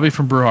 yeah. Bobby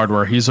from Brew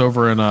Hardware. He's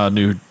over in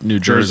New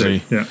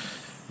Jersey. Yeah.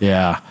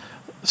 Yeah.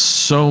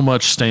 So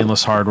much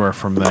stainless hardware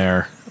from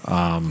there.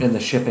 And the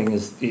shipping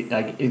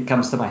it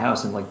comes to my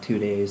house in like 2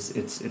 days.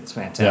 It's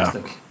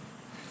fantastic. Yeah.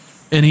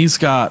 And he's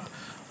got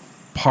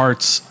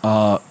parts,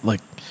 like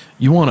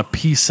you want to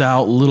piece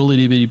out little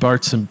itty bitty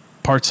parts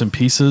and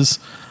pieces.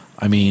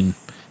 I mean,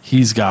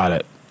 he's got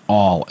it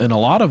all. And a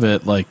lot of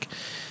it, like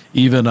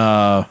even,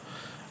 I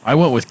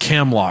went with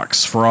cam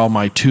locks for all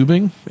my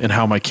tubing and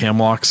how my cam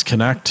locks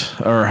connect,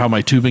 or how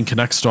my tubing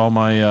connects to all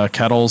my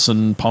kettles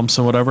and pumps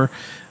and whatever.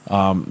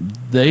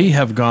 They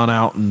have gone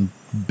out and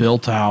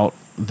built out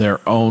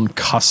their own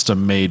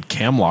custom-made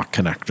cam lock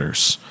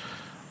connectors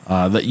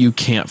that you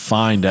can't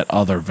find at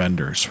other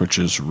vendors, which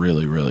is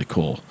really, really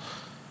cool.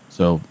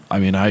 So, I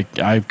mean,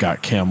 I've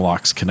got cam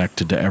locks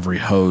connected to every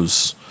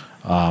hose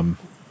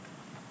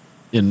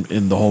in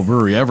the whole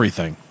brewery,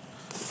 everything.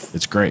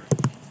 It's great.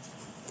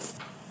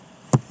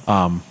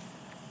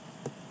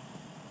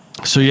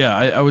 So yeah,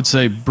 I would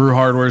say Brew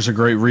Hardware is a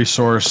great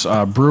resource.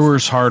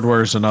 Brewers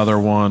Hardware is another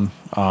one.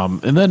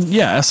 And then,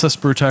 yeah, SS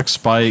Brewtech,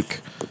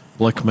 Spike,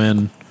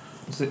 Blickman.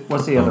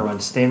 What's the other one?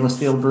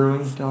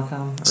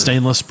 StainlessSteelBrewing.com?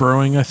 Stainless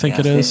Brewing, I think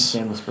it is.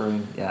 Stainless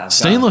Brewing, yeah.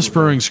 Stainless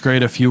Brewing's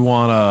great if you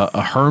want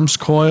a Herms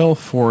coil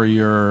for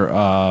your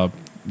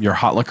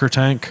hot liquor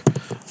tank.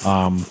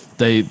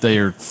 They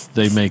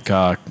make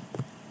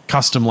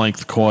custom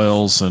length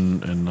coils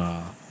and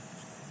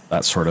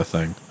that sort of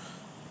thing.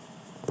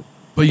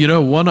 But you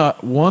know,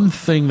 one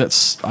thing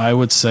that's I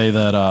would say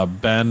that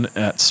Ben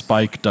at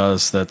Spike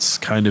does that's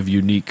kind of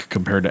unique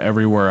compared to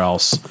everywhere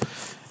else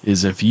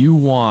is if you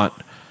want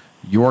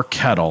your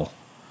kettle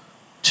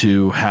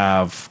to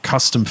have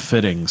custom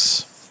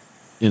fittings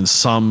in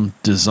some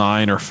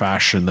design or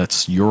fashion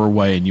that's your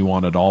way and you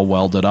want it all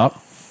welded up,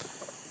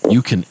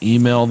 you can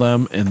email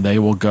them and they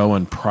will go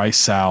and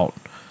price out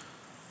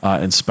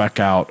and spec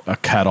out a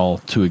kettle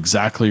to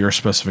exactly your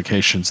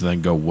specifications and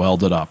then go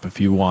weld it up. If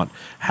you want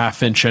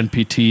 1/2-inch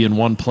NPT in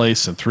one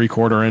place and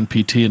 3/4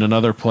 NPT in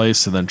another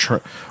place and then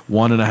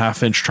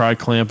 1.5-inch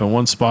tri-clamp in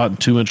one spot and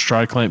 2-inch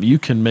tri-clamp, you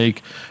can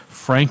make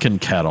Franken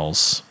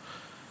kettles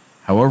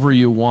however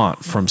you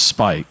want from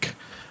Spike.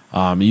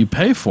 You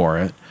pay for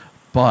it,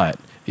 but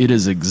it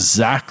is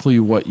exactly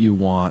what you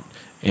want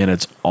and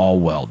it's all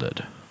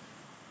welded.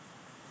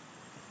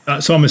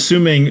 So I'm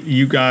assuming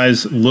you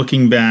guys,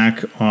 looking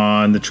back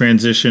on the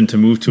transition to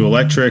move to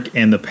electric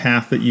and the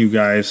path that you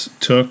guys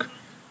took,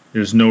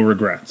 there's no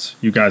regrets.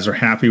 You guys are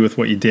happy with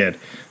what you did.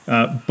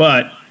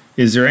 But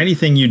is there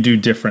anything you'd do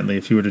differently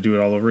if you were to do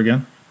it all over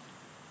again?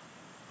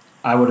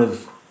 I would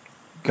have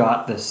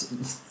got this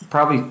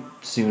probably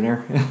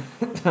sooner.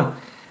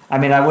 I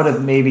mean, I would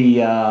have maybe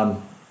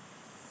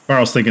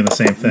Carl's thinking the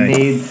same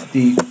thing.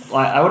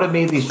 I would have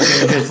made these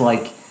changes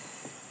like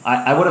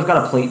I would have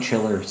got a plate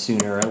chiller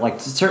sooner. Like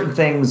certain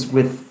things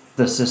with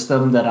the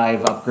system that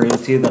I've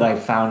upgraded to that I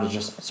found is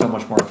just so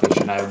much more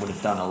efficient. I would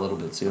have done a little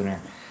bit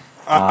sooner.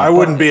 I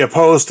wouldn't be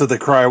opposed to the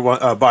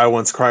buy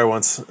once, cry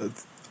once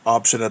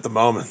option at the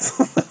moment.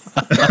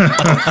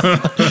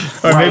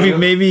 Or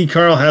maybe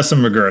Carl has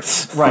some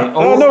regrets. Right.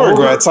 No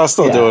regrets. I'll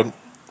still do it.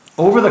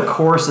 Over the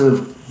course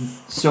of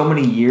so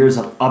many years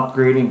of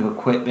upgrading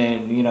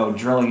equipment,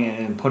 drilling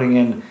in and putting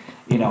in,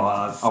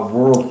 a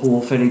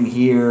whirlpool fitting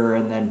here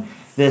and then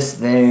this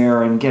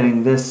there and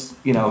getting this,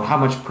 how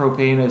much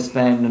propane I've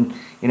spent and,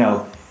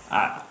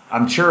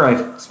 I'm sure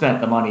I've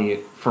spent the money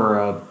for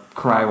a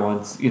cry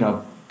once,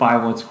 buy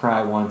once,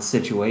 cry once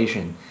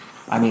situation.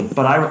 I mean,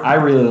 but I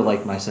really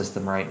like my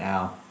system right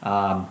now.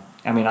 I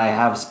mean, I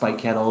have Spike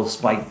kettles,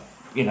 Spike,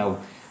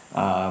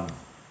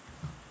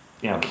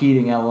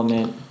 heating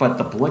element, but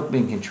the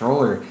Blickman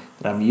controller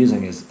that I'm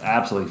using is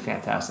absolutely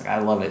fantastic. I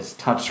love it. It's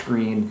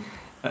touchscreen,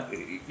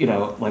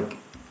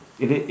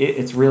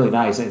 it's really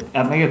nice.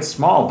 I mean, it's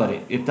small, but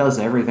it does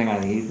everything I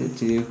need it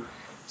to.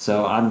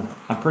 So I'm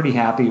pretty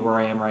happy where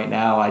I am right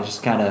now. I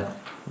just kind of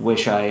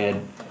wish I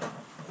had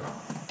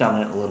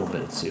done it a little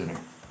bit sooner.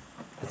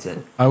 That's it.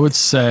 I would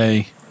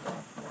say,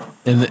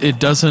 and it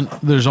doesn't,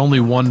 there's only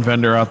one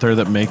vendor out there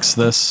that makes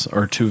this,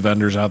 or two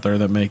vendors out there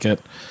that make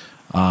it.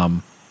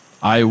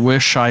 I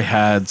wish I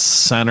had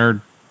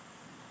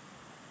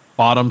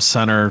bottom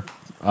center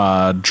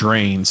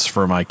drains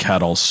for my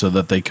kettles so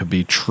that they could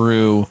be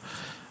true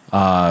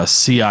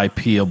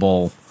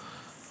CIP-able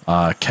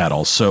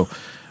kettles. So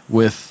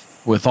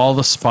with all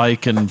the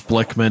Spike and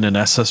Blickman and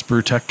SS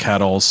Brewtech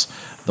kettles,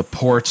 the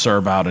ports are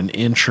about an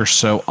inch or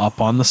so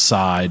up on the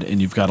side,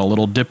 and you've got a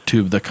little dip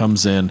tube that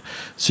comes in,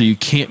 so you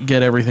can't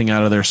get everything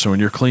out of there. So when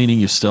you're cleaning,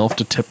 you still have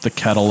to tip the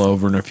kettle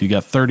over, and if you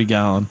got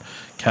 30-gallon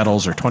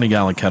kettles or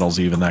 20-gallon kettles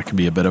even, that can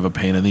be a bit of a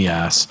pain in the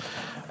ass.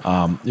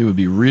 It would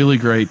be really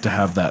great to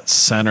have that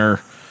center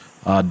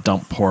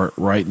dump port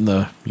right in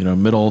the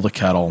middle of the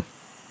kettle.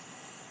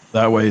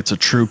 That way it's a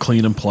true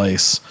clean in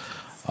place.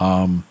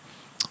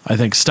 I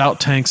think Stout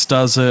Tanks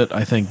does it.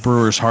 I think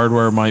Brewers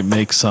Hardware might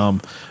make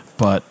some,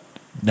 but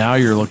now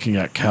you're looking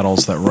at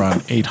kettles that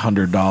run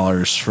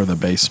 $800 for the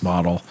base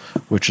model,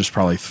 which is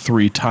probably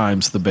 3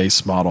 times the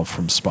base model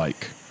from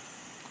Spike.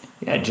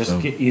 Yeah,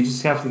 you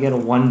just have to get a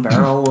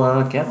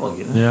 1-barrel kettle.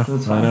 Yeah,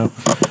 I know.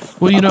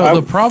 Well,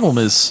 the problem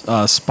is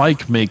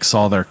Spike makes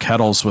all their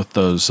kettles with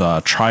those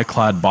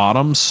tri-clad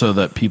bottoms so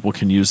that people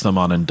can use them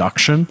on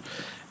induction.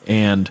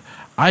 And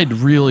I'd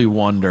really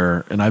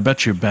wonder, and I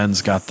bet you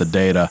Ben's got the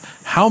data,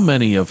 how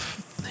many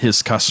of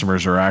his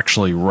customers are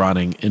actually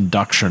running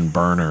induction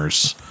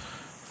burners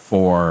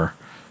for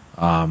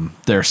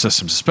their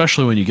systems,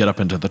 especially when you get up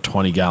into the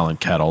 20-gallon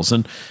kettles.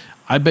 And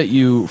I bet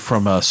you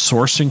from a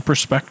sourcing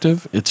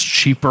perspective, it's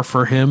cheaper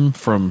for him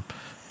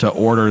to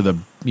order the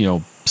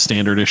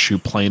standard issue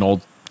plain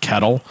old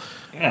kettle.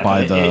 Yeah,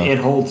 it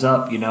holds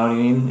up. You know what I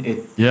mean?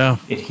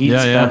 It heats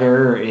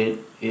better.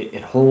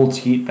 It holds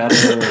heat better.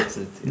 It's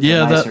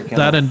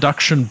that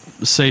induction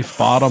safe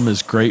bottom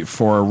is great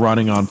for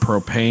running on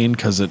propane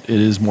because it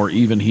is more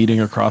even heating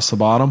across the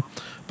bottom.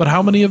 But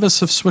how many of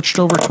us have switched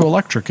over to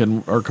electric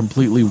and are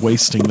completely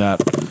wasting that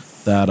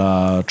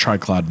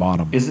tri-clad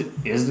bottom? Is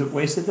it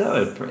wasted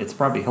though? It's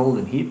probably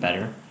holding heat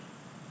better.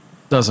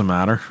 Doesn't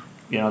matter.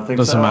 You don't think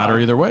Doesn't matter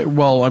either way.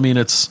 Well, I mean,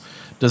 does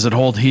it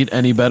hold heat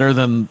any better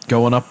than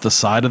going up the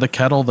side of the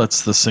kettle?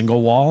 That's the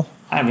single wall.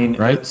 I mean,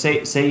 right?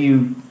 Say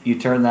you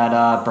turn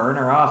that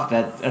burner off.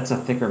 That's a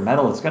thicker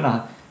metal. It's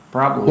gonna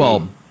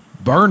probably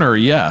burner,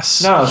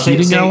 yes. No,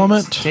 heating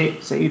element.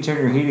 Say you turn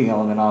your heating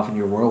element off in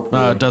your Whirlpool.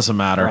 No, it doesn't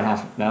matter.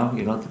 No,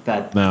 you don't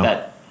think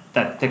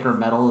that thicker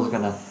metal is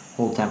gonna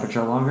hold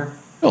temperature longer?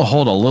 It'll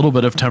hold a little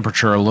bit of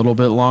temperature a little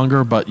bit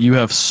longer, but you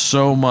have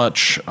so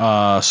much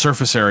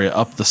surface area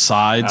up the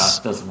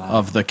sides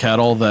of the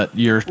kettle that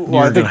you're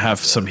going to have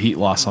some heat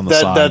loss on the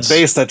sides.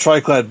 That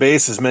tri-clad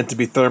base is meant to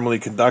be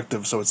thermally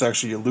conductive, so it's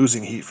actually you're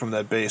losing heat from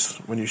that base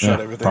when you shut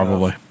everything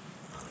probably.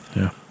 off.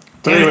 Yeah.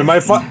 But anyway, my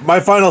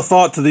final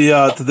thought to the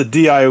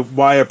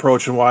DIY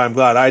approach and why I'm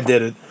glad I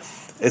did it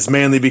is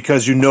mainly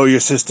because you know your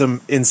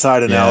system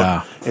inside and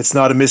out. It's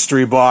not a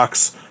mystery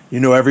box. You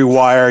know every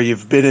wire.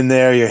 You've been in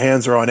there. Your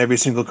hands are on every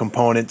single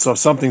component. So if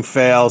something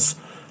fails,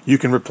 you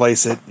can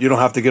replace it. You don't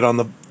have to get on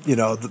the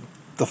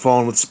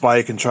phone with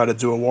Spike and try to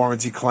do a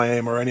warranty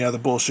claim or any other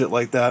bullshit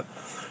like that.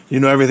 You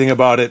know everything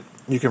about it.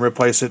 You can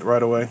replace it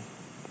right away.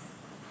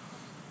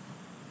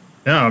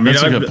 Yeah, I mean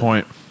that's a good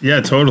point. Yeah,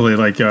 totally.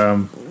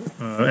 And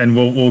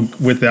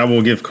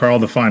we'll give Carl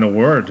the final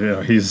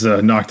word. He's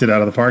knocked it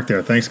out of the park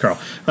there. Thanks, Carl.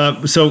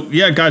 So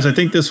guys, I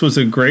think this was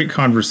a great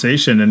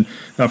conversation, and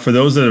for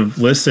those that have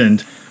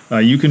listened,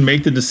 you can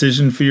make the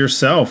decision for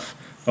yourself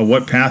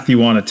what path you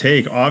want to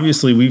take.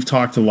 Obviously, we've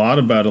talked a lot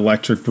about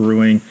electric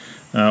brewing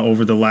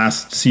over the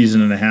last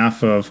season and a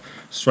half of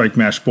Strike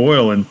Mash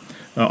Boil, and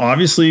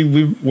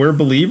obviously we're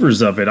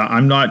believers of it.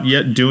 I'm not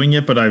yet doing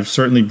it, but I've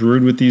certainly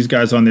brewed with these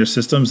guys on their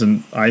systems,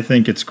 and I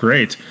think it's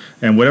great.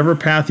 And whatever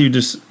path you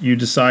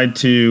decide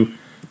to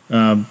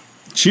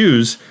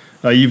choose,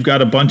 you've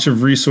got a bunch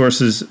of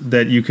resources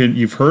that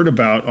you've heard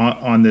about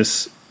on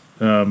this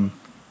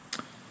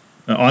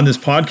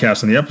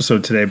podcast, on the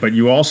episode today. But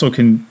you also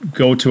can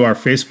go to our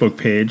Facebook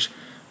page,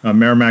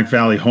 Merrimack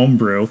Valley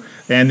Homebrew,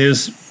 and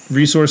there's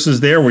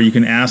resources there where you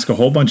can ask a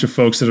whole bunch of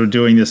folks that are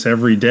doing this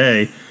every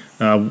day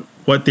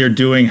what they're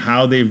doing,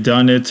 how they've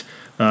done it,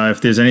 if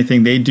there's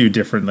anything they do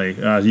differently.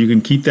 You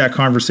can keep that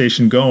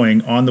conversation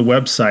going on the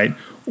website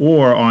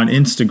or on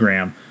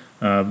Instagram.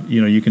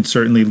 You can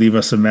certainly leave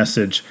us a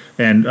message.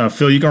 And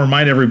Phil, you can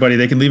remind everybody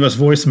they can leave us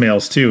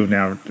voicemails too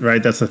now,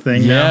 right? That's the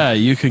thing now? Yeah,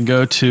 you can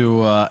go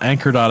to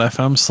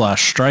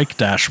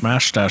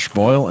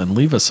anchor.fm/strike-mash-boil and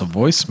leave us a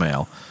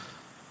voicemail.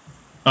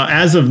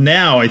 As of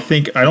now, I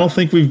don't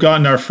think we've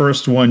gotten our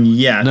first one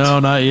yet. No,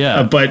 not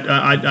yet. But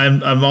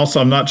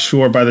I'm not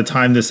sure by the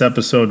time this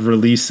episode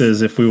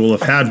releases if we will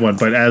have had one.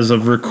 But as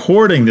of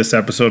recording this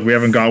episode, we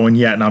haven't got one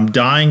yet, and I'm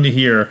dying to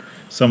hear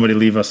somebody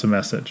leave us a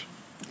message.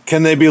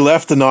 Can they be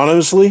left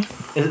anonymously?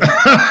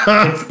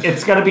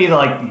 It's got to be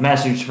like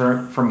message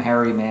from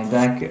Harry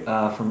Manbeck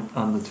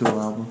on the Tool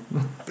album.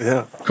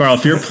 Yeah, Carl,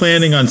 if you're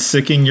planning on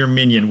sicking your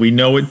minion, we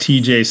know what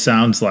TJ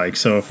sounds like.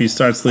 So if he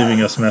starts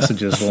leaving us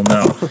messages, we'll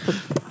know.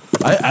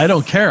 I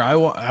don't care. I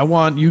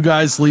want you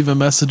guys leaving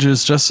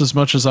messages just as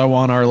much as I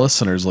want our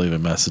listeners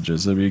leaving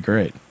messages. It'd be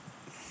great.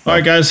 All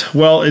right, guys.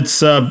 Well,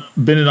 it's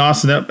been an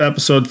awesome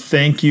episode.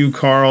 Thank you,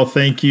 Carl.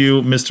 Thank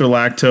you, Mr.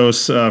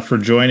 Lactose, for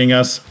joining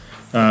us.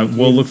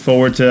 We'll look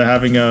forward to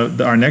having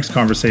our next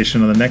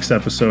conversation on the next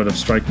episode of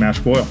Strike Mash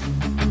Boil.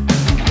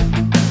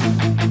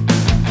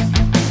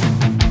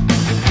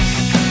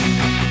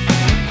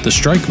 The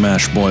Strike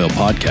Mash Boil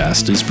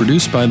podcast is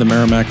produced by the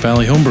Merrimack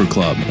Valley Homebrew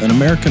Club, an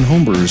American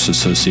Homebrewers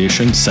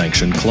Association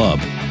sanctioned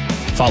club.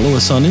 Follow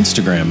us on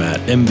Instagram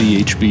at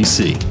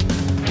MVHBC.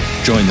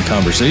 Join the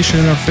conversation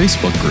in our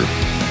Facebook group,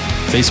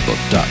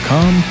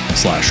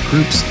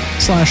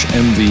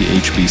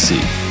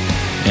 facebook.com/groups/MVHBC.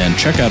 and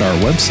check out our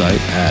website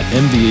at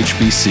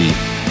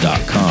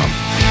mvhbc.com.